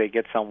exam, so they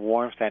get some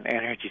warmth and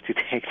energy to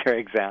take their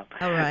exam.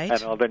 All right.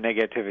 And all the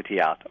negativity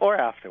out. Or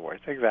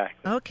afterwards,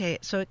 exactly. Okay,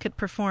 so it could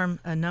perform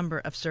a number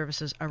of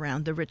services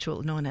around the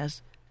ritual known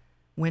as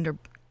winter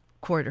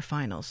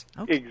quarterfinals.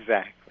 Okay.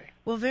 Exactly.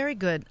 Well, very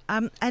good.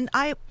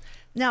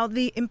 Now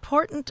the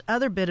important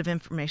other bit of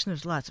information,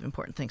 there's lots of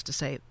important things to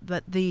say,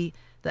 but the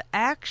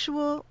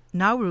actual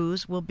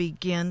Nowruz will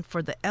begin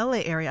for the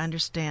LA area, I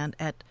understand,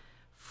 at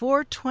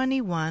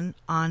 4:21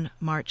 on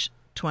March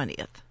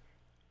 20th.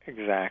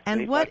 Exactly.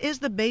 And what is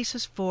the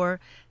basis for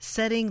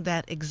setting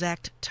that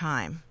exact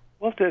time?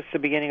 Well, it's the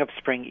beginning of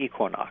spring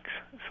equinox.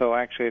 So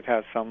actually it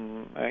has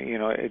some,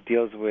 it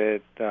deals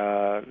with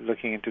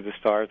looking into the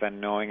stars and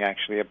knowing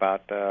actually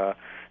about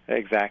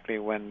exactly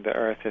when the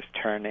Earth is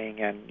turning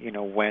and,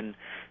 when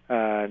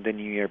the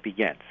New Year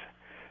begins,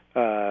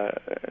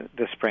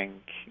 the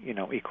spring,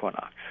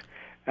 equinox.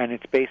 And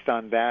it's based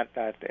on that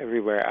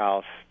everywhere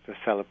else the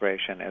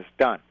celebration is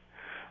done.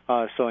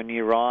 So in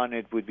Iran,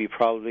 it would be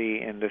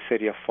probably in the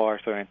city of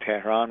Fars or in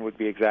Tehran would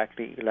be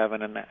exactly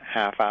 11 and a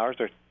half hours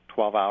or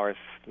 12 hours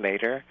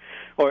later,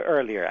 or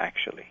earlier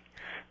actually.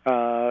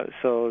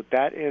 So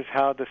that is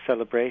how the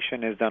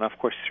celebration is done. Of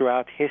course,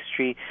 throughout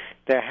history,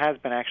 there has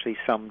been actually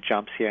some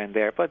jumps here and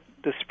there, but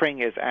the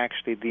spring is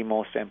actually the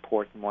most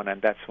important one,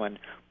 and that's when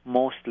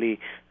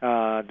mostly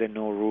the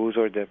Nowruz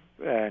or the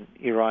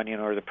Iranian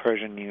or the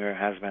Persian New Year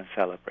has been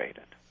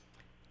celebrated.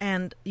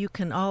 And you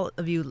can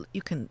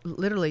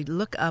literally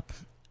look up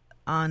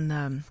on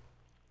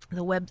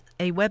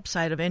a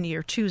website of any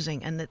you're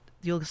choosing, and that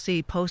you'll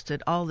see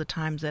posted all the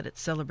times that it's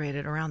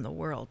celebrated around the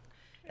world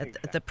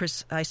at the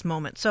precise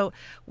moment. So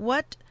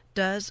what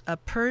does a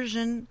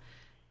Persian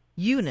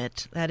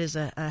unit, that is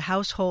a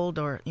household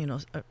or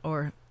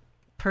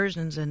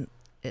Persians in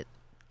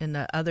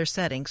other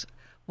settings,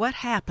 what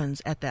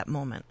happens at that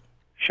moment?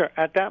 Sure.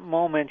 At that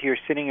moment, you're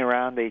sitting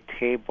around a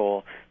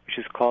table, which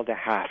is called a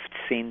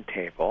haft-seen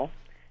table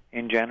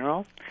in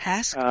general.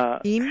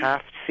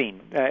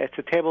 Haft-seen. It's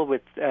a table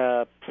with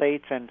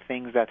plates and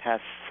things that has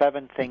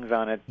 7 things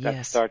on it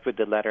that start with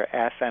the letter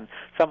S and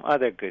some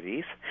other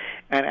goodies.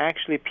 And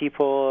actually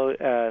people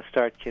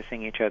start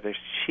kissing each other's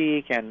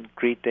cheek and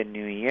greet the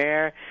New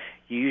Year.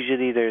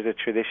 Usually there's a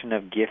tradition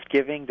of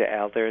gift-giving. The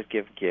elders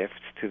give gifts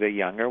to the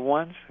younger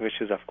ones, which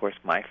is, of course,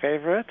 my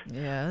favorite,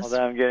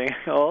 although I'm getting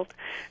old.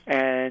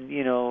 And,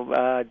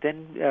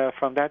 then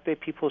from that day,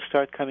 people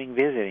start coming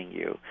visiting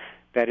you.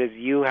 That is,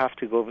 you have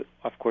to go,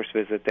 of course,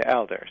 visit the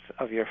elders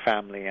of your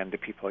family and the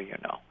people you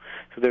know.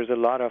 So there's a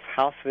lot of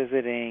house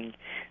visiting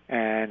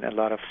and a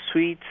lot of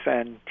sweets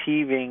and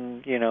tea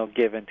being,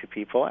 given to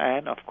people,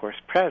 and, of course,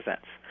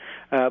 presents.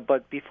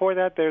 But before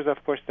that, there's,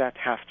 of course, that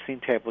half-seen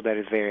table that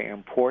is very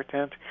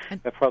important.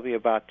 Probably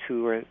about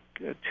 2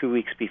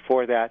 weeks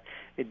before that,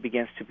 it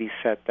begins to be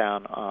set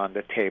down on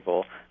the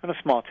table, on a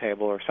small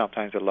table or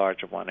sometimes a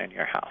larger one in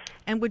your house.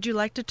 And would you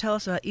like to tell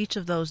us about each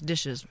of those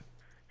dishes?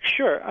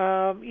 Sure.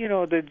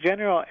 The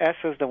general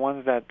S's, the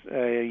ones that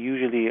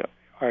usually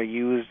are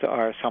used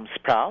are some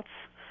sprouts,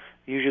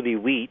 usually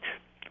wheat,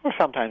 or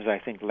sometimes I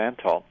think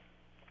lentil.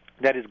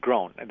 That is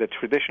grown. The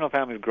traditional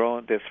families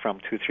grow this from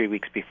 2-3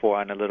 weeks before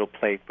on a little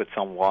plate with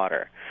some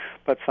water.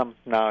 But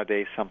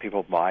nowadays, some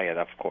people buy it,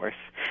 of course.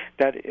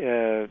 That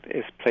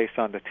is placed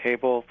on the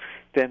table.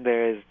 Then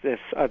there is this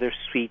other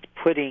sweet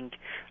pudding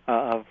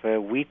of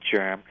wheat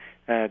germ.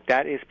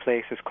 That is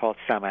placed, is called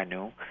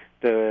samanu.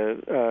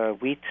 The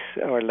wheat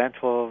or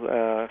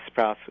lentil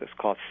sprouts is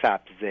called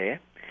sabze.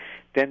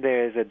 Then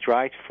there is a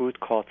dried fruit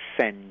called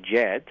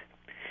senjed.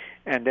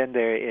 And then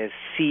there is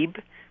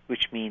sib,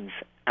 which means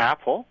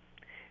apple.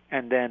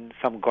 And then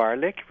some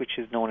garlic, which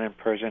is known in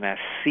Persian as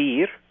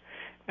sir.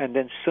 And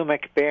then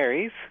sumac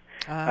berries,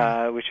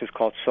 which is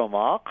called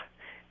somak.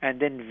 And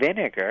then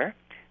vinegar,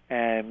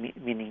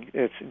 meaning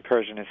it's in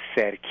Persian is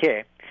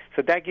serke.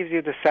 So that gives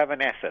you the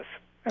 7 S's.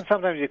 And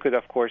sometimes you could,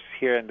 of course,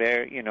 here and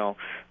there,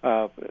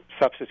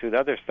 substitute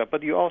other stuff.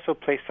 But you also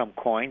place some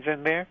coins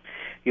in there.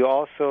 You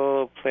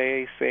also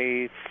place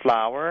a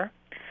flower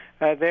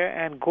there,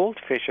 and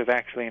goldfish is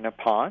actually in a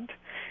pond,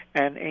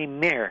 and a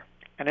mirror,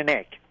 and an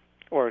egg,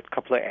 or a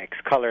couple of eggs,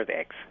 colored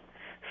eggs.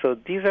 So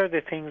these are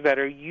the things that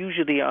are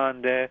usually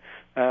on the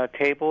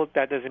table.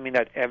 That doesn't mean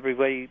that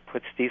everybody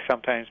puts these.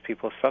 Sometimes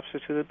people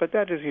substitute it, but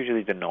that is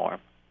usually the norm.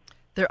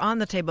 They're on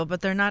the table, but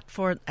they're not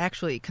for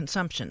actually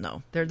consumption,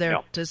 though. They're there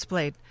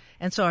displayed.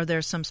 And so are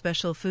there some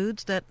special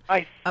foods that...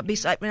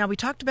 now, we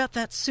talked about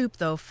that soup,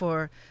 though,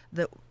 for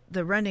the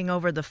running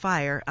over the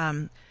fire.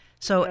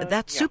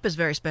 That soup is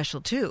very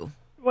special, too.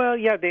 Well,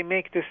 yeah, they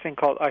make this thing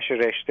called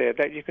asheresh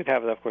that you could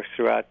have it, of course,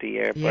 throughout the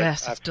year.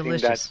 Yes, but it's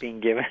delicious. I've seen that being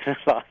given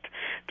a lot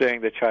during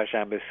the Chahar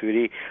Shanbah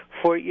Suri.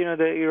 For,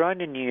 the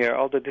Iranian New Year,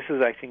 although this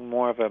is, I think,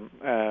 more of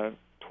a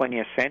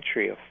 20th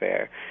century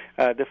affair,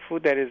 the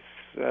food that is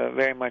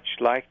very much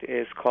liked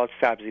is called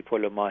sabzi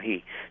polo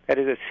mahi. That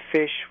is, it's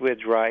fish with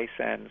rice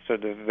and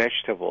sort of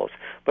vegetables.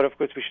 But, of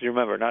course, we should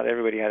remember, not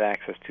everybody had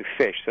access to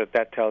fish, so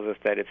that tells us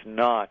that it's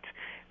not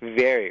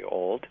very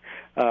old,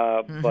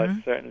 but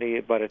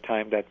certainly by the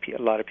time that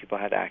a lot of people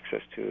had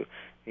access to,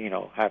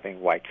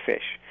 having white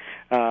fish.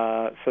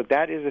 So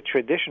that is a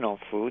traditional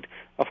food.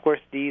 Of course,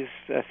 these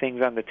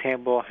things on the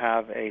table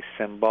have a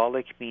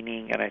symbolic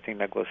meaning, and I think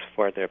that goes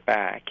further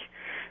back,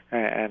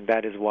 and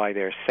that is why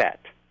they're set.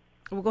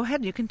 Well, go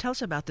ahead. You can tell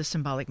us about the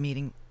symbolic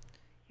meaning.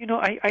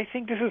 I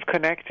think this is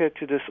connected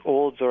to this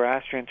old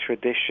Zoroastrian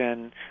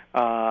tradition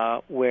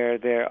where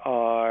there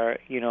are,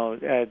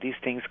 these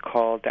things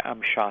called the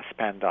Amshas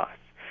Pandas.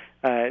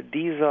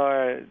 These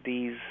are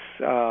these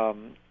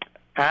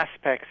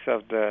aspects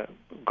of the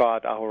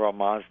god Ahura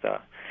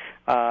Mazda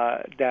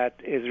that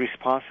is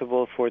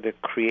responsible for the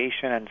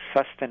creation and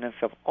sustenance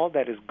of all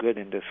that is good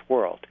in this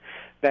world.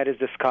 That is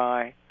the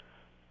sky,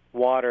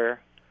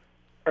 water,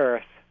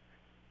 earth,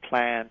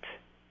 plant,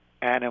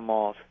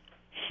 animals,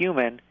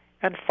 human,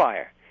 and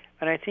fire.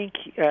 And I think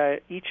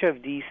each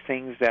of these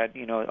things that,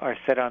 are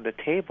set on the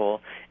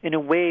table, in a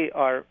way,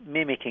 are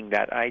mimicking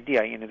that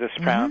idea. The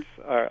sprouts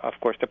are, of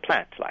course, the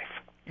plant life,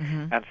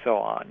 and so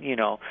on,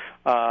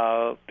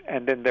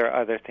 and then there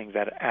are other things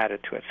that are added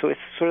to it. So it's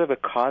sort of a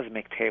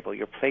cosmic table.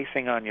 You're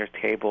placing on your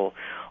table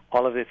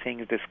all of the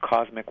things, this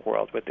cosmic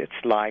world with its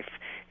life,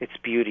 its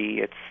beauty,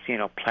 its,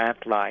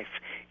 plant life,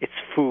 its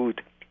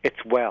food, its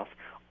wealth,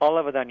 all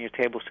of it on your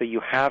table, so you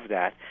have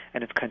that,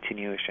 and its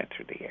continuation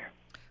through the year.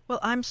 Well,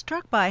 I'm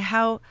struck by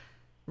how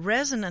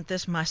resonant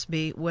this must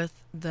be with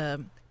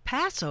the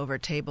Passover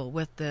table,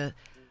 with the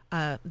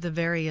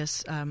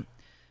various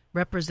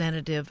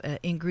representative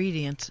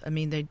ingredients. I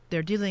mean,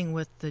 they're dealing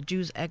with the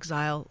Jews'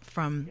 exile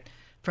from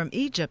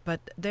Egypt,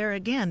 but there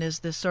again is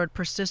this sort of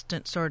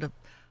persistent sort of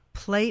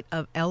plate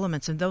of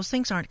elements, and those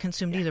things aren't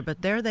consumed either,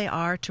 but there they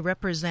are to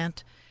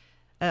represent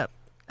a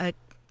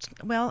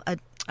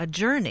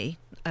journey,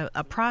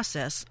 a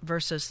process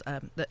versus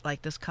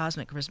like this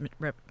cosmic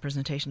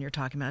representation you're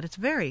talking about. It's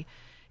very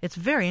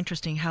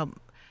interesting how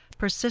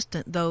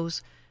persistent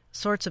those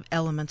sorts of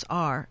elements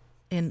are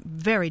in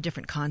very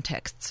different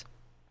contexts.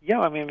 Yeah,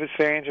 I mean, it's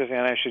very interesting,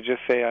 and I should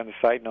just say on the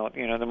side note,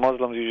 the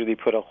Muslims usually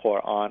put a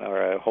Quran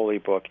or a holy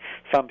book.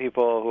 Some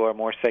people who are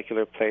more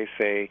secular place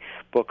a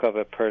book of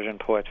a Persian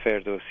poet,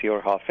 Ferdowsi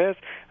or Hafiz.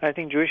 I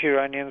think Jewish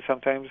Iranians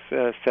sometimes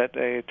set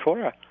a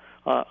Torah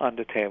on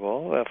the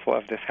table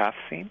of this half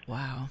scene.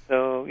 Wow.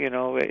 So,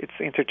 it's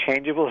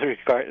interchangeable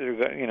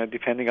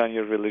depending on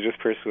your religious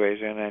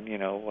persuasion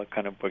and, what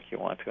kind of book you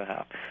want to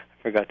have.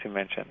 I forgot to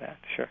mention that.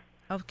 Sure.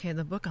 Okay,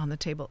 the book on the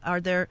table. Are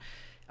there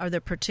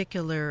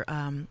particular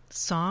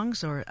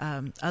songs or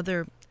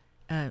other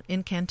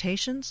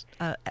incantations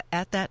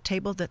at that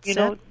table that's You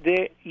said?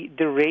 know,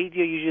 the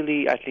radio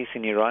usually, at least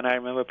in Iran, I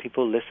remember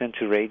people listened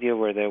to radio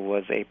where there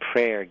was a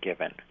prayer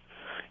given.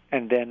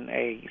 And then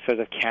a sort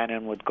of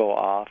cannon would go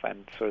off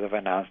and sort of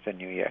announce the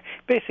new year.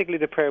 Basically,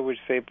 the prayer would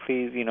say,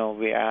 please,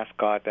 we ask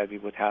God that we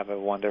would have a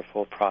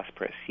wonderful,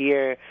 prosperous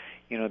year.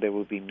 There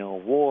would be no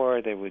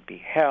war, there would be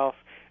health,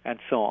 and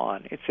so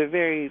on. It's a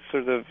very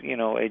sort of,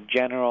 a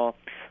general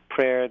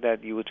prayer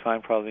that you would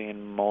find probably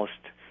in most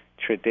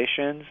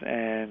traditions,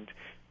 and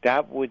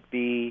that would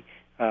be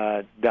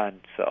done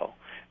so.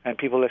 And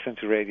people listen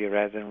to radio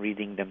rather than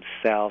reading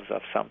themselves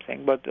of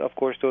something. But, of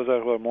course, those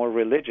who are more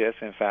religious,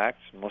 in fact,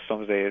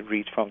 Muslims, they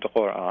read from the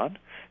Quran.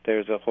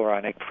 There's a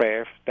Quranic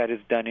prayer that is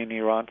done in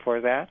Iran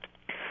for that.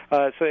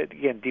 So it,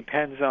 again,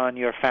 depends on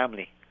your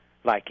family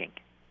liking.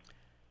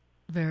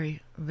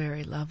 Very,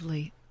 very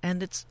lovely.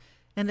 And is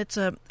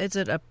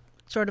it a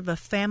sort of a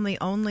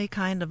family-only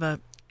kind of a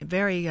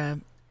very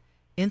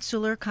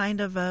insular kind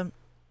of a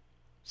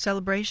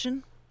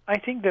celebration? I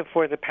think that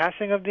for the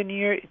passing of the New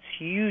Year, it's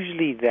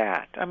usually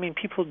that. I mean,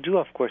 people do,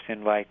 of course,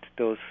 invite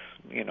those,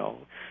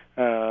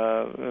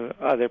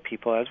 other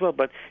people as well.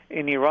 But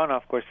in Iran,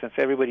 of course, since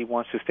everybody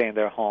wants to stay in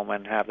their home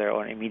and have their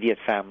own immediate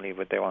family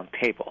with their own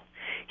table,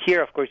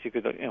 here, of course, you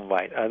could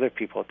invite other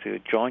people to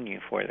join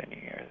you for the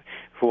New Year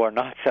who are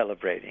not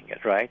celebrating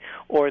it, right?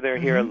 Or they're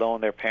here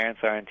alone, their parents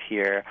aren't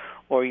here,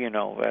 or,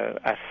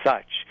 as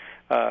such.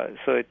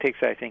 So it takes,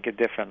 I think, a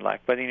different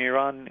life. But in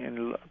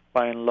Iran,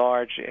 by and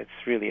large, it's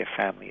really a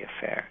family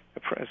affair,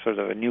 sort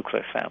of a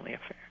nuclear family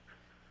affair.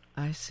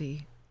 I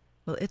see.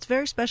 Well, it's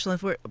very special.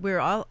 If we're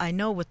all, I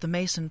know, with the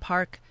Mason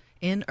Park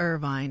in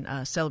Irvine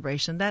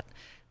celebration,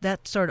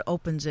 that sort of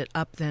opens it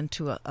up then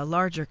to a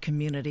larger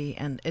community,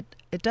 and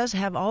it does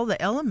have all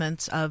the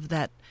elements of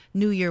that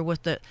New Year.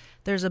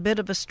 There's a bit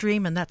of a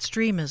stream, and that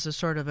stream is a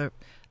sort of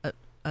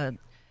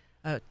a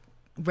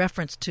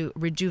reference to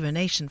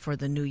rejuvenation for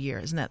the New Year.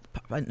 Isn't that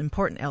an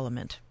important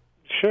element?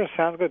 Sure,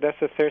 sounds good. That's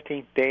the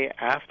 13th day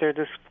after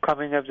this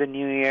coming of the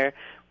New Year,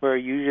 where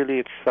usually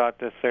it's thought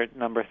the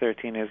number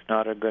 13 is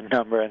not a good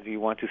number and you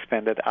want to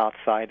spend it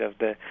outside of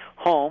the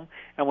home.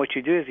 And what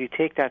you do is you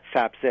take that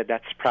sabzeh,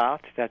 that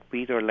sprout, that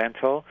wheat or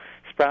lentil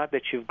sprout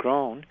that you've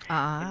grown,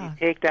 and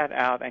you take that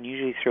out and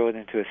usually throw it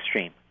into a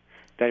stream.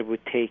 That it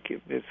would take,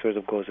 it sort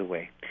of goes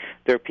away.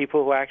 There are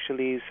people who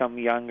actually, some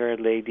younger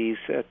ladies,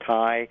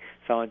 tie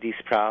some of these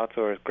sprouts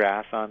or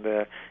grass on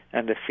the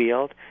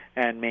field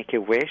and make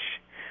a wish.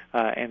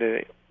 In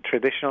the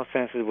traditional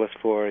sense, it was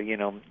for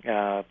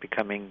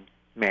becoming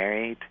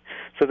married.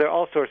 So there are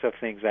all sorts of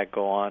things that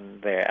go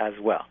on there as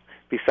well,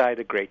 besides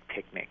a great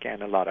picnic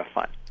and a lot of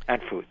fun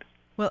and food.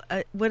 Well,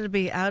 would it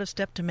be out of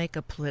step to make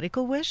a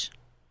political wish?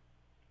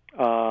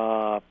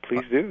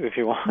 Please do if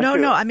you want.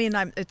 No. I mean,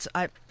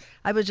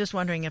 I was just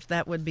wondering if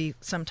that would be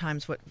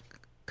sometimes what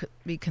could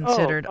be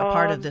considered a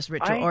part of this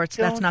ritual, or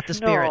that's not the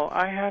spirit. No,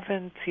 I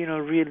haven't,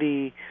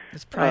 really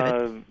it's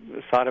private.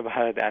 Thought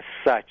about it as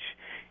such.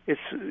 It's,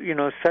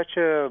 such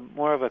a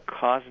more of a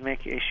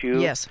cosmic issue.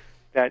 Yes.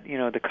 That,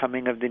 the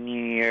coming of the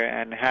New Year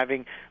and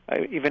having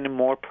even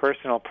more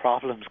personal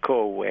problems go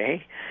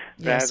away.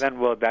 Yes. Rather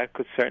than, that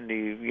could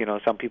certainly,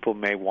 some people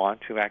may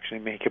want to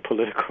actually make a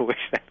political wish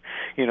that,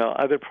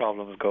 other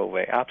problems go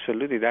away.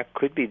 Absolutely, that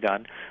could be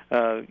done.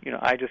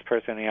 I just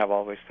personally have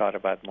always thought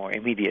about more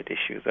immediate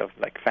issues of,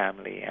 like,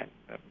 family and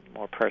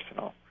more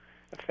personal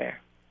affair.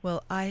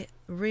 Well, I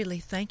really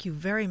thank you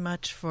very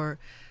much for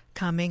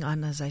coming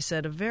on, as I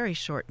said, a very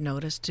short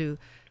notice to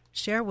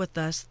share with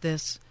us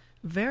this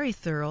very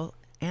thorough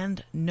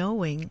and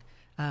knowing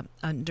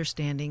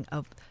understanding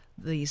of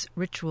these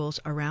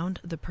rituals around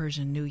the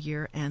Persian New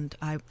Year. And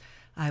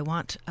I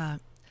want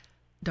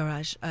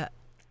Touraj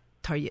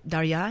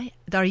Daryaee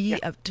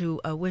to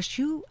wish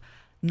you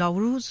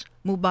Nowruz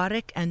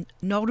Mubarak, and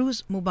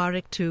Nowruz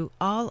Mubarak to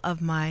all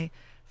of my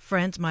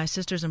friends, my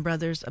sisters and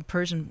brothers of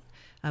Persian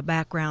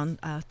background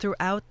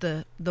throughout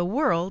the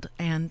world,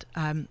 and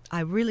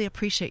I really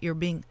appreciate your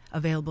being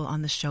available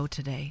on the show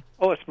today.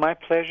 Oh, it's my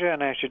pleasure,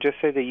 and I should just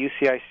say the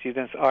UCI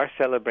students are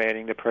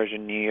celebrating the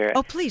Persian New Year.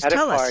 Oh, please, at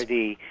tell a us.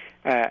 Party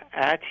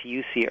at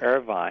UC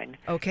Irvine.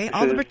 Okay,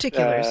 all the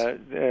particulars.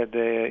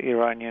 The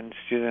Iranian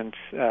students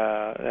who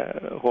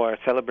are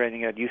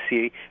celebrating at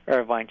UC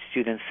Irvine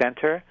Student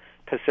Center,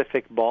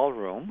 Pacific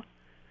Ballroom.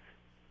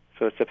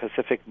 So it's a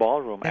Pacific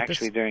Ballroom,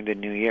 actually, during the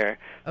New Year,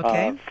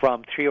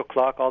 from 3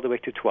 o'clock all the way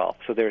to 12.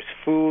 So there's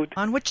food.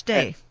 On which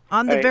day?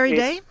 On the very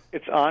day?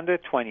 It's on the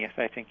 20th,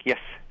 I think, yes.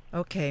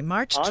 Okay,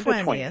 March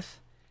 20th.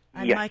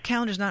 And yes. my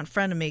calendar's not in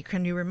front of me.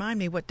 Can you remind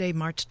me what day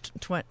March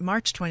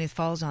 20th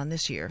falls on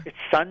this year? It's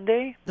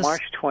Sunday,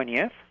 March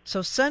 20th.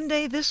 So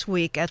Sunday this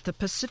week at the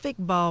Pacific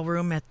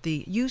Ballroom at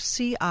the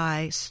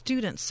UCI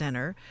Student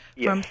Center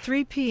from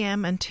 3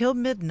 p.m. until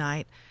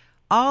midnight,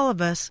 all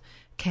of us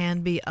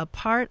can be a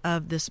part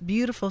of this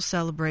beautiful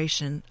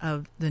celebration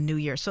of the New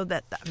Year. So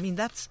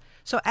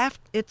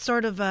it's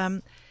sort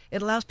of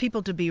it allows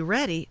people to be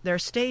ready. They're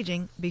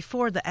staging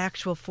before the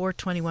actual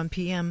 4:21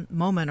 p.m.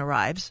 moment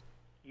arrives.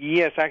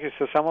 Yes, actually,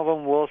 so some of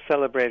them will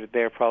celebrate it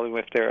there, probably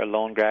with their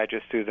lone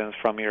graduate students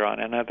from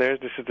Iran. And this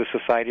is the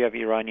Society of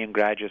Iranian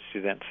Graduate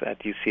Students at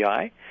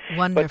UCI.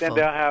 Wonderful. But then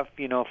they'll have,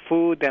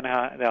 food, then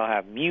they'll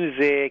have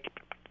music,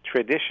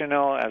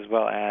 traditional, as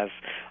well as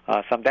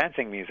some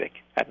dancing music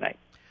at night.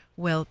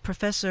 Well,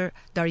 Professor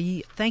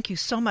Daryaee, thank you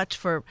so much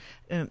for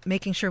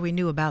making sure we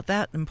knew about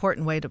that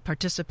important way to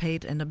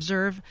participate and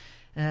observe.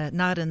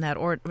 Not in that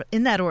order.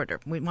 In that order,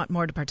 we want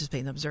more to participate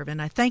and observe. And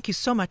I thank you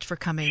so much for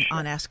coming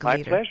on Ask a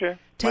Leader. My pleasure.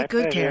 Take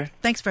good care.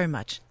 Thanks very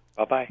much.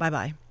 Bye-bye.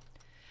 Bye-bye.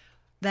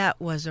 That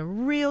was a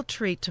real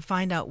treat to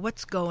find out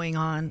what's going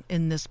on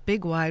in this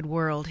big wide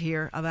world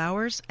here of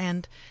ours.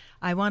 And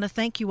I want to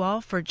thank you all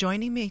for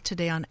joining me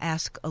today on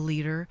Ask a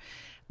Leader.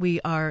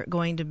 We are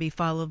going to be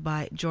followed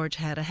by George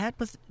Had-a-Hat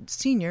with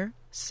Senor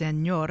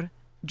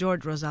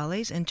George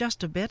Rosales in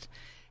just a bit.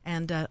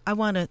 And I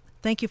want to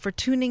thank you for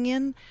tuning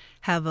in.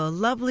 Have a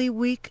lovely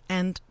week.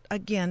 And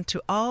again,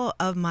 to all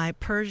of my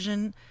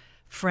Persian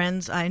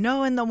friends I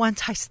know and the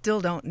ones I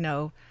still don't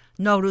know,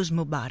 Nowruz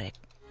Mubarak.